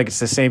 And I feel like it's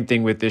the same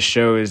thing with this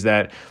show, is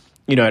that,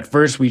 at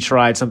first we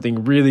tried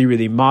something really,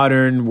 really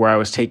modern, where I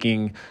was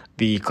taking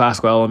the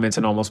classical elements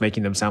and almost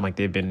making them sound like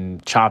they've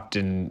been chopped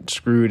and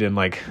screwed, and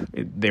like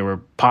they were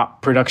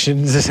pop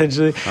productions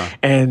essentially.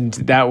 And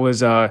that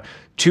was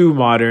too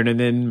modern. And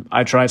then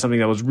I tried something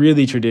that was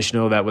really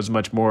traditional, that was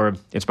much more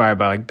inspired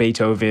by like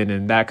Beethoven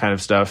and that kind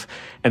of stuff.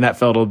 And that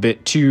felt a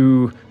bit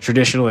too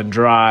traditional and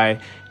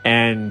dry.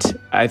 And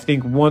I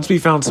think once we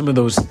found some of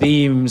those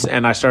themes,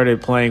 and I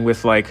started playing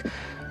with like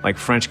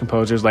French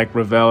composers like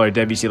Ravel or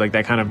Debussy, like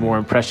that kind of more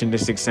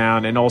impressionistic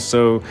sound, and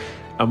also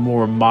a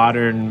more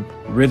modern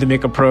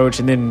rhythmic approach,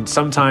 and then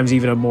sometimes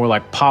even a more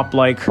like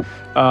pop-like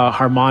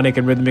harmonic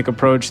and rhythmic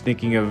approach,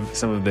 thinking of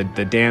some of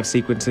the dance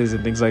sequences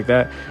and things like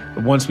that.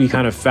 Once we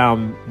kind of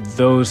found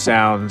those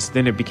sounds,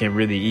 then it became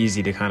really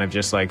easy to kind of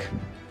just like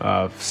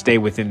stay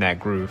within that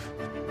groove.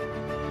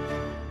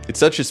 It's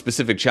such a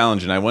specific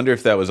challenge, and I wonder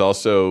if that was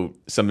also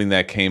something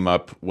that came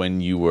up when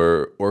you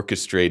were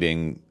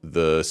orchestrating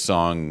the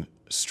song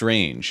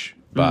Strange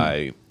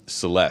by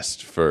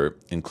Celeste for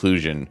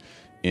inclusion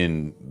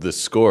in the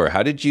score.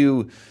 How did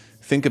you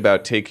think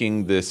about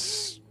taking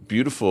this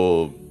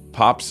beautiful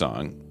pop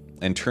song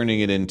and turning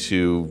it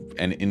into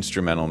an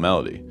instrumental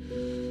melody?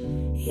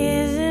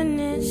 Isn't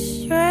it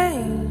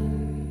strange?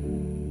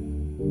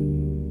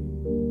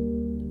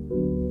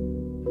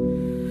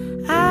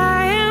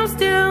 I am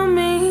still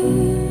me.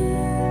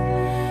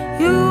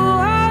 You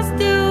are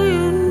still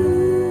you.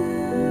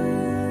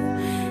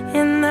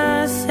 In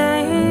the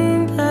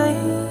same place.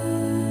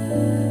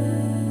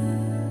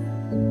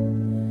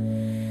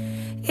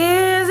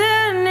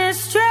 Isn't it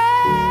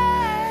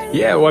strange?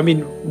 Yeah, well, I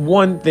mean,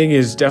 one thing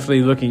is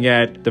definitely looking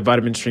at the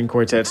Vitamin String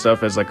Quartet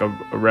stuff as like a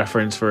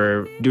reference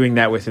for doing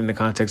that within the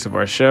context of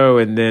our show.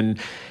 And then,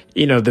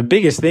 the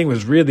biggest thing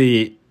was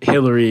really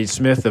Hillary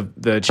Smith,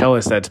 the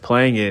cellist that's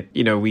playing it.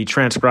 We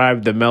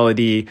transcribed the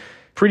melody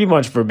pretty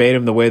much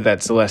verbatim the way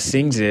that Celeste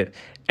sings it.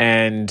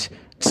 And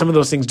some of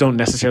those things don't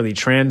necessarily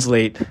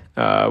translate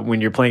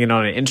when you're playing it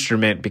on an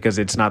instrument, because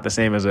it's not the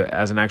same as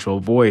an actual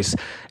voice.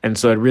 And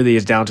so it really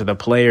is down to the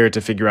player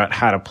to figure out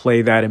how to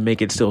play that and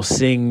make it still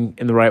sing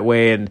in the right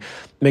way, and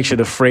make sure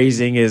the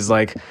phrasing is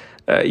like,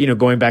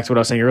 going back to what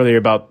I was saying earlier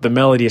about the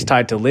melody is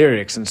tied to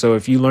lyrics. And so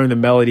if you learn the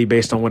melody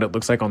based on what it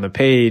looks like on the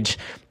page,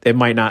 it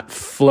might not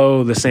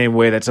flow the same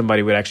way that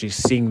somebody would actually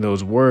sing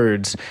those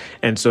words.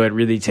 And so it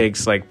really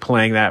takes like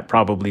playing that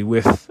probably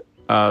with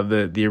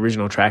the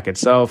original track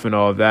itself and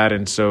all of that.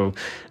 And so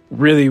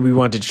really we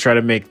wanted to try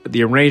to make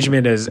the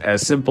arrangement as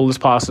simple as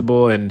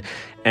possible,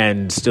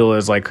 and still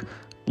as like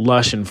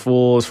lush and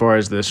full as far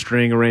as the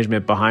string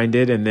arrangement behind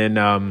it, and then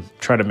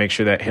try to make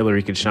sure that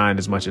Hillary could shine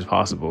as much as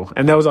possible.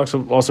 And that was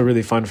also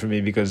really fun for me,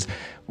 because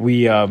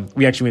we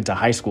actually went to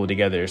high school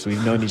together, so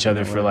we've known each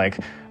other for like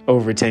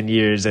over 10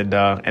 years, and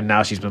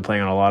now she's been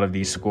playing on a lot of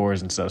these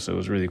scores and stuff, so it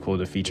was really cool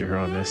to feature her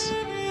on this.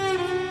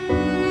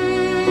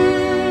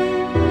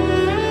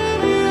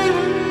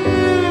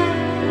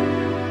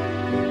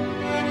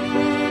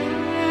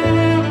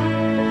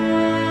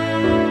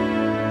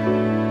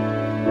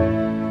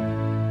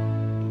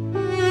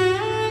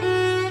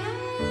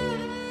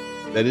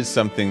 That is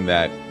something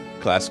that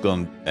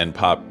classical and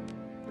pop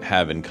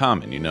have in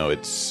common.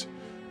 It's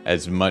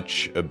as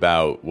much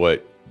about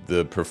what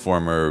the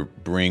performer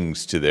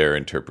brings to their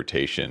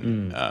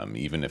interpretation,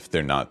 even if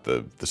they're not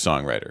the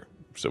songwriter.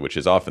 So, which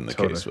is often the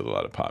case with a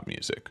lot of pop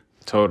music.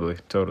 Totally.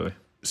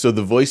 So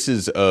the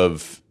voices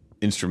of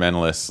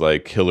instrumentalists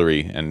like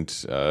Hillary and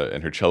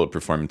her cello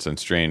performance on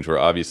Strange were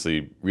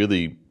obviously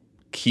really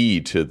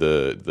key to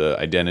the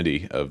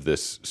identity of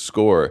this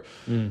score.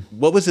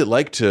 What was it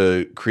like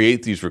to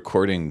create these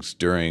recordings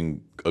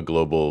during a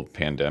global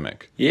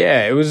pandemic?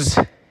 Yeah, it was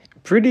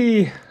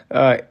pretty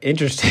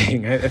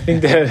interesting. I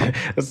think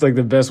that's like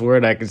the best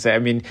word I can say. I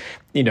mean,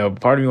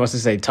 part of me wants to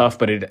say tough,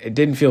 but it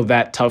didn't feel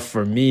that tough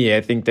for me.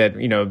 I think that,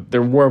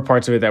 there were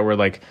parts of it that were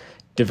like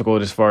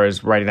difficult as far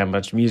as writing that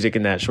much music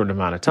in that short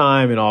amount of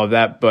time and all of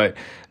that. But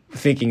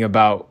thinking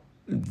about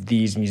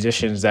these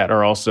musicians that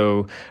are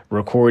also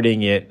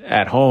recording it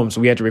at home.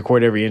 So we had to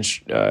record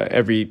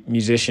every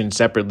musician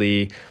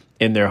separately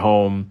in their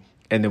home,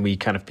 and then we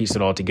kind of piece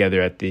it all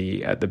together at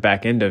the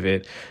back end of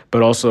it.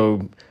 But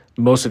also,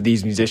 most of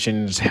these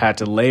musicians had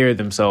to layer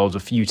themselves a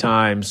few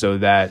times so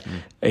that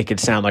it could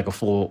sound like a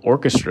full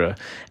orchestra.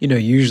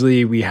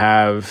 Usually we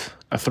have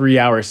a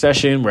 3-hour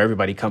session where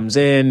everybody comes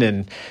in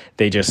and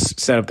they just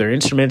set up their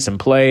instruments and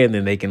play, and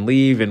then they can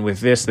leave. And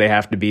with this, they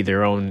have to be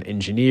their own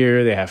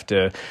engineer. They have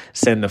to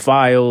send the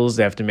files.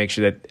 They have to make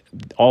sure that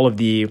all of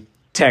the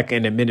tech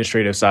and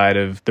administrative side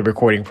of the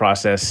recording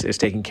process is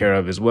taken care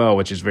of as well,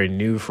 which is very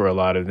new for a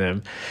lot of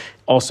them.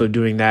 Also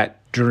doing that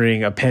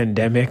during a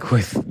pandemic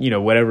with,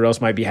 whatever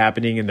else might be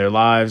happening in their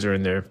lives or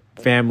in their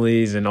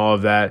families and all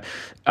of that.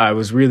 I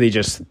was really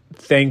just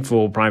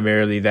thankful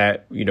primarily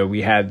that,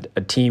 we had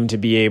a team to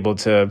be able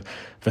to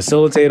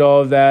facilitate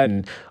all of that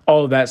and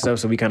all of that stuff.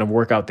 So we kind of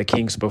work out the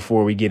kinks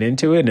before we get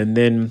into it. And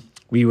then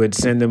we would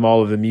send them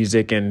all of the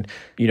music. And,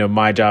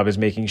 my job is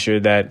making sure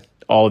that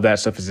all of that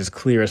stuff is as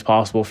clear as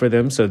possible for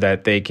them so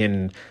that they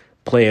can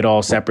play it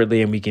all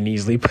separately and we can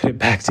easily put it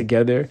back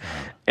together.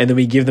 And then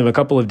we give them a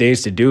couple of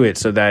days to do it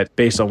so that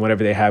based on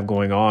whatever they have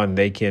going on,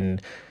 they can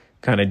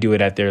kind of do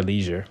it at their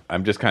leisure.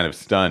 I'm just kind of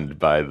stunned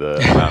by the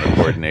amount of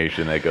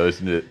coordination that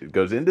goes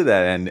into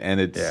that,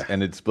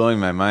 and it's blowing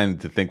my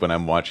mind to think when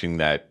I'm watching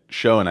that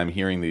show and I'm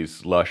hearing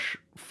these lush,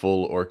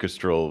 full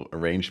orchestral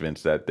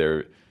arrangements that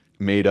they're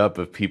made up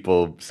of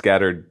people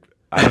scattered,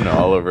 I don't know,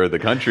 all over the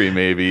country,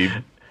 maybe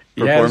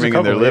performing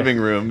in their living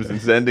rooms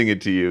and sending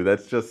it to you.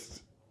 That's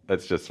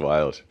just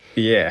wild.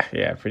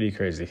 Yeah, pretty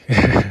crazy.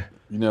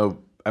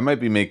 I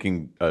might be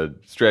making a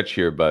stretch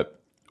here, but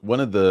one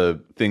of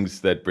the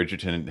things that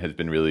Bridgerton has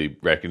been really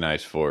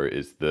recognized for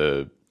is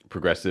the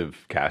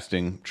progressive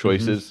casting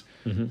choices,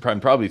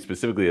 probably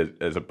specifically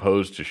as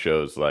opposed to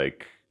shows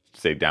like,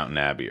 say, Downton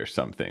Abbey or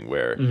something,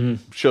 where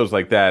shows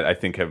like that, I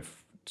think, have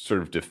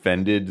sort of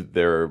defended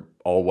their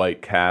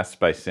all-white cast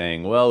by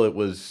saying, well,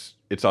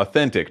 it's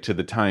authentic to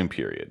the time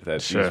period,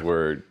 that these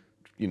were,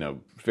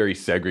 very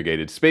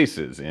segregated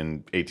spaces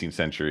in 18th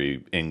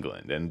century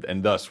England,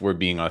 and thus we're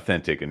being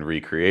authentic and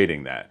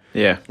recreating that.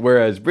 Yeah.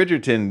 Whereas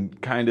Bridgerton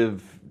kind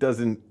of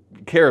doesn't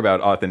care about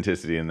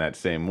authenticity in that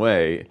same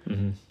way.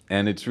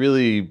 And it's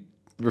really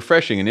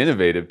refreshing and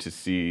innovative to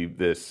see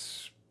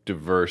this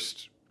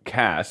diverse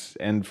cast,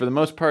 and for the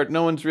most part,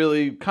 no one's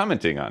really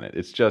commenting on it.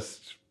 It's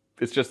just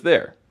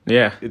there.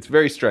 Yeah. It's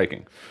very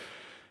striking.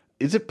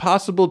 Is it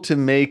possible to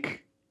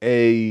make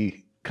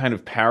a kind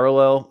of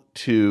parallel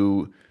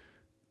to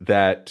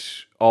that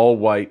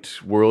all-white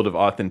world of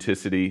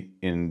authenticity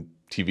in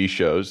TV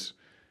shows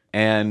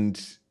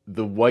and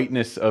the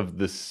whiteness of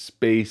the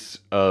space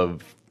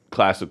of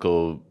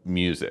classical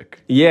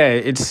music? Yeah,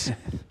 it's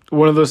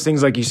one of those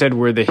things, like you said,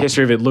 where the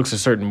history of it looks a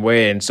certain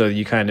way, and so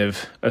you kind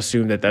of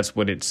assume that that's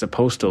what it's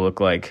supposed to look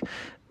like.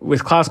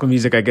 With classical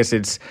music, I guess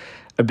it's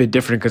a bit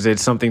different because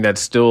it's something that's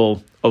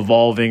still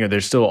evolving, or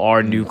there still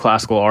are new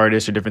classical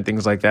artists or different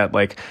things like that.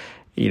 Like,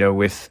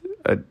 with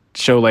a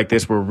show like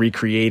this, we're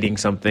recreating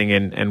something,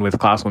 and with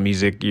classical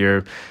music,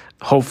 you're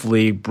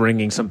hopefully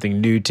bringing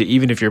something new to,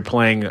 even if you're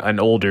playing an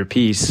older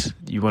piece,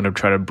 you want to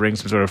try to bring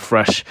some sort of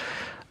fresh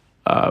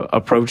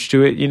approach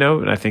to it,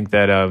 and I think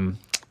that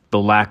the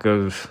lack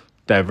of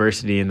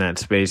diversity in that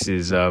space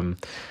is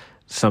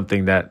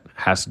something that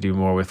has to do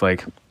more with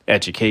like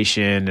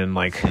education and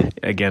like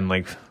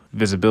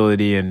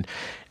visibility. And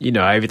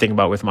I even think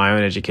about with my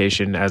own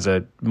education as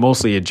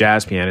mostly a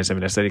jazz pianist. I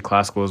mean, I studied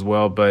classical as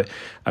well, but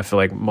I feel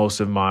like most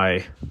of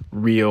my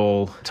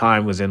real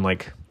time was in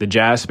like the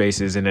jazz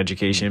spaces in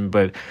education,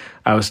 but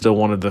I was still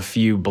one of the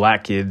few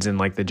Black kids in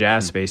like the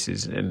jazz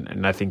spaces.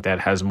 And I think that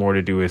has more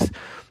to do with,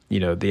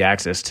 the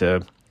access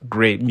to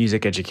great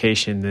music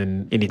education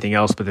than anything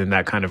else. But then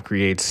that kind of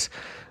creates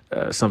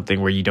something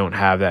where you don't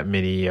have that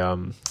many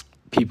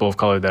people of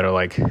color that are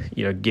like,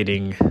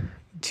 getting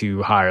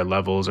to higher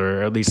levels,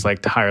 or at least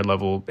like to higher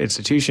level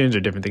institutions or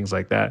different things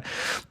like that.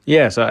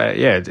 Yeah. So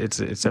it's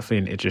definitely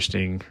an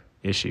interesting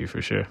issue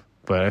for sure.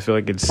 But I feel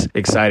like it's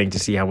exciting to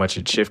see how much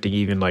it's shifting,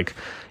 even like,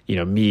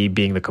 me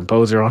being the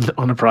composer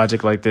on a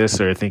project like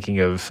this, or thinking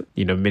of,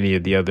 many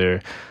of the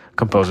other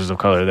composers of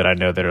color that I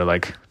know that are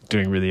like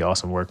doing really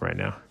awesome work right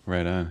now.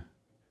 Right on.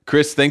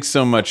 Chris, thanks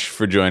so much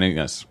for joining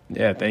us.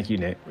 Yeah, thank you,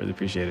 Nate. Really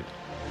appreciate it.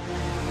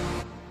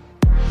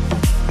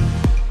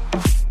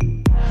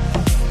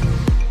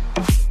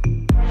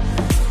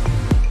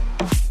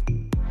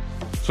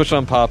 Switched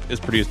on Pop is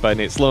produced by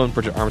Nate Sloan,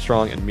 Bridget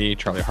Armstrong, and me,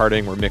 Charlie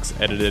Harding. We're mixed,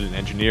 edited, and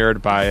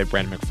engineered by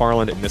Brandon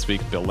McFarland, and this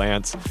week, Bill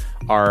Lance.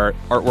 Our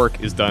artwork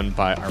is done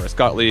by Iris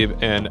Gottlieb,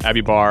 and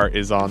Abby Barr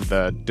is on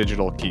the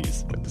digital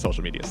keys, like the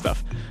social media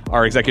stuff.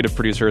 Our executive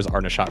producers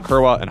are Nishat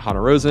Kurwa and Hannah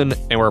Rosen,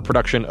 and we're a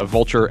production of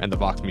Vulture and the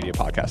Vox Media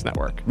Podcast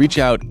Network. Reach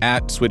out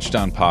at Switched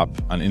on Pop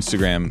on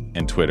Instagram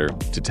and Twitter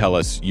to tell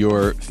us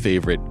your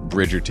favorite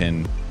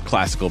Bridgerton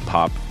classical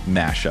pop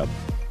mashup.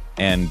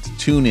 And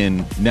tune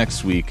in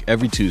next week.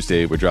 Every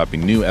Tuesday, we're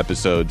dropping new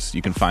episodes.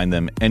 You can find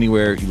them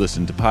anywhere you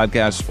listen to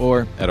podcasts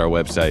or at our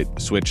website,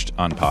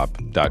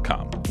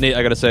 switchedonpop.com. Nate,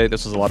 I got to say,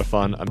 this was a lot of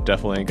fun. I'm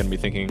definitely going to be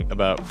thinking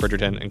about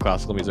Bridgerton and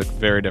classical music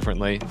very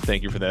differently.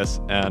 Thank you for this.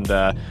 And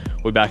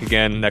we'll be back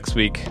again next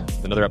week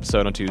with another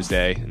episode on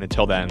Tuesday. And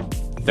until then,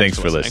 thanks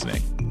for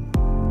listening.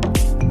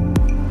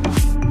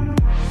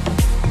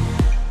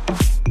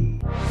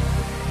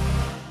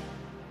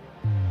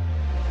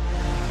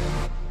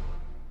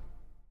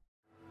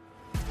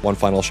 One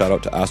final shout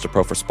out to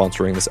Astapro for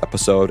sponsoring this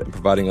episode and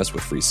providing us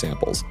with free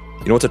samples.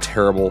 You know what's a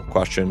terrible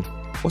question?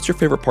 What's your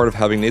favorite part of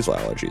having nasal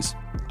allergies?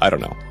 I don't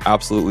know.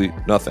 Absolutely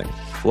nothing.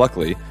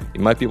 Luckily,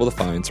 you might be able to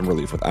find some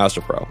relief with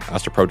Astapro.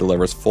 Astapro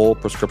delivers full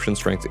prescription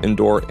strength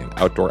indoor and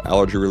outdoor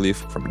allergy relief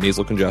from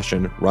nasal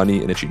congestion, runny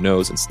and itchy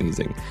nose, and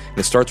sneezing. And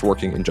it starts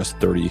working in just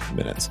 30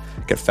 minutes.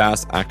 Get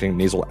fast acting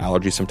nasal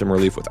allergy symptom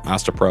relief with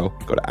Astapro.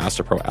 Go to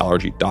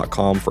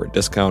astaproallergy.com for a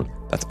discount.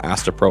 That's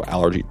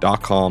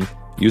astaproallergy.com.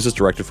 Use as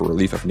directed for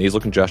relief of nasal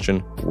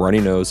congestion,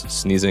 runny nose,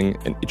 sneezing,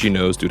 and itchy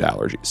nose due to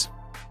allergies.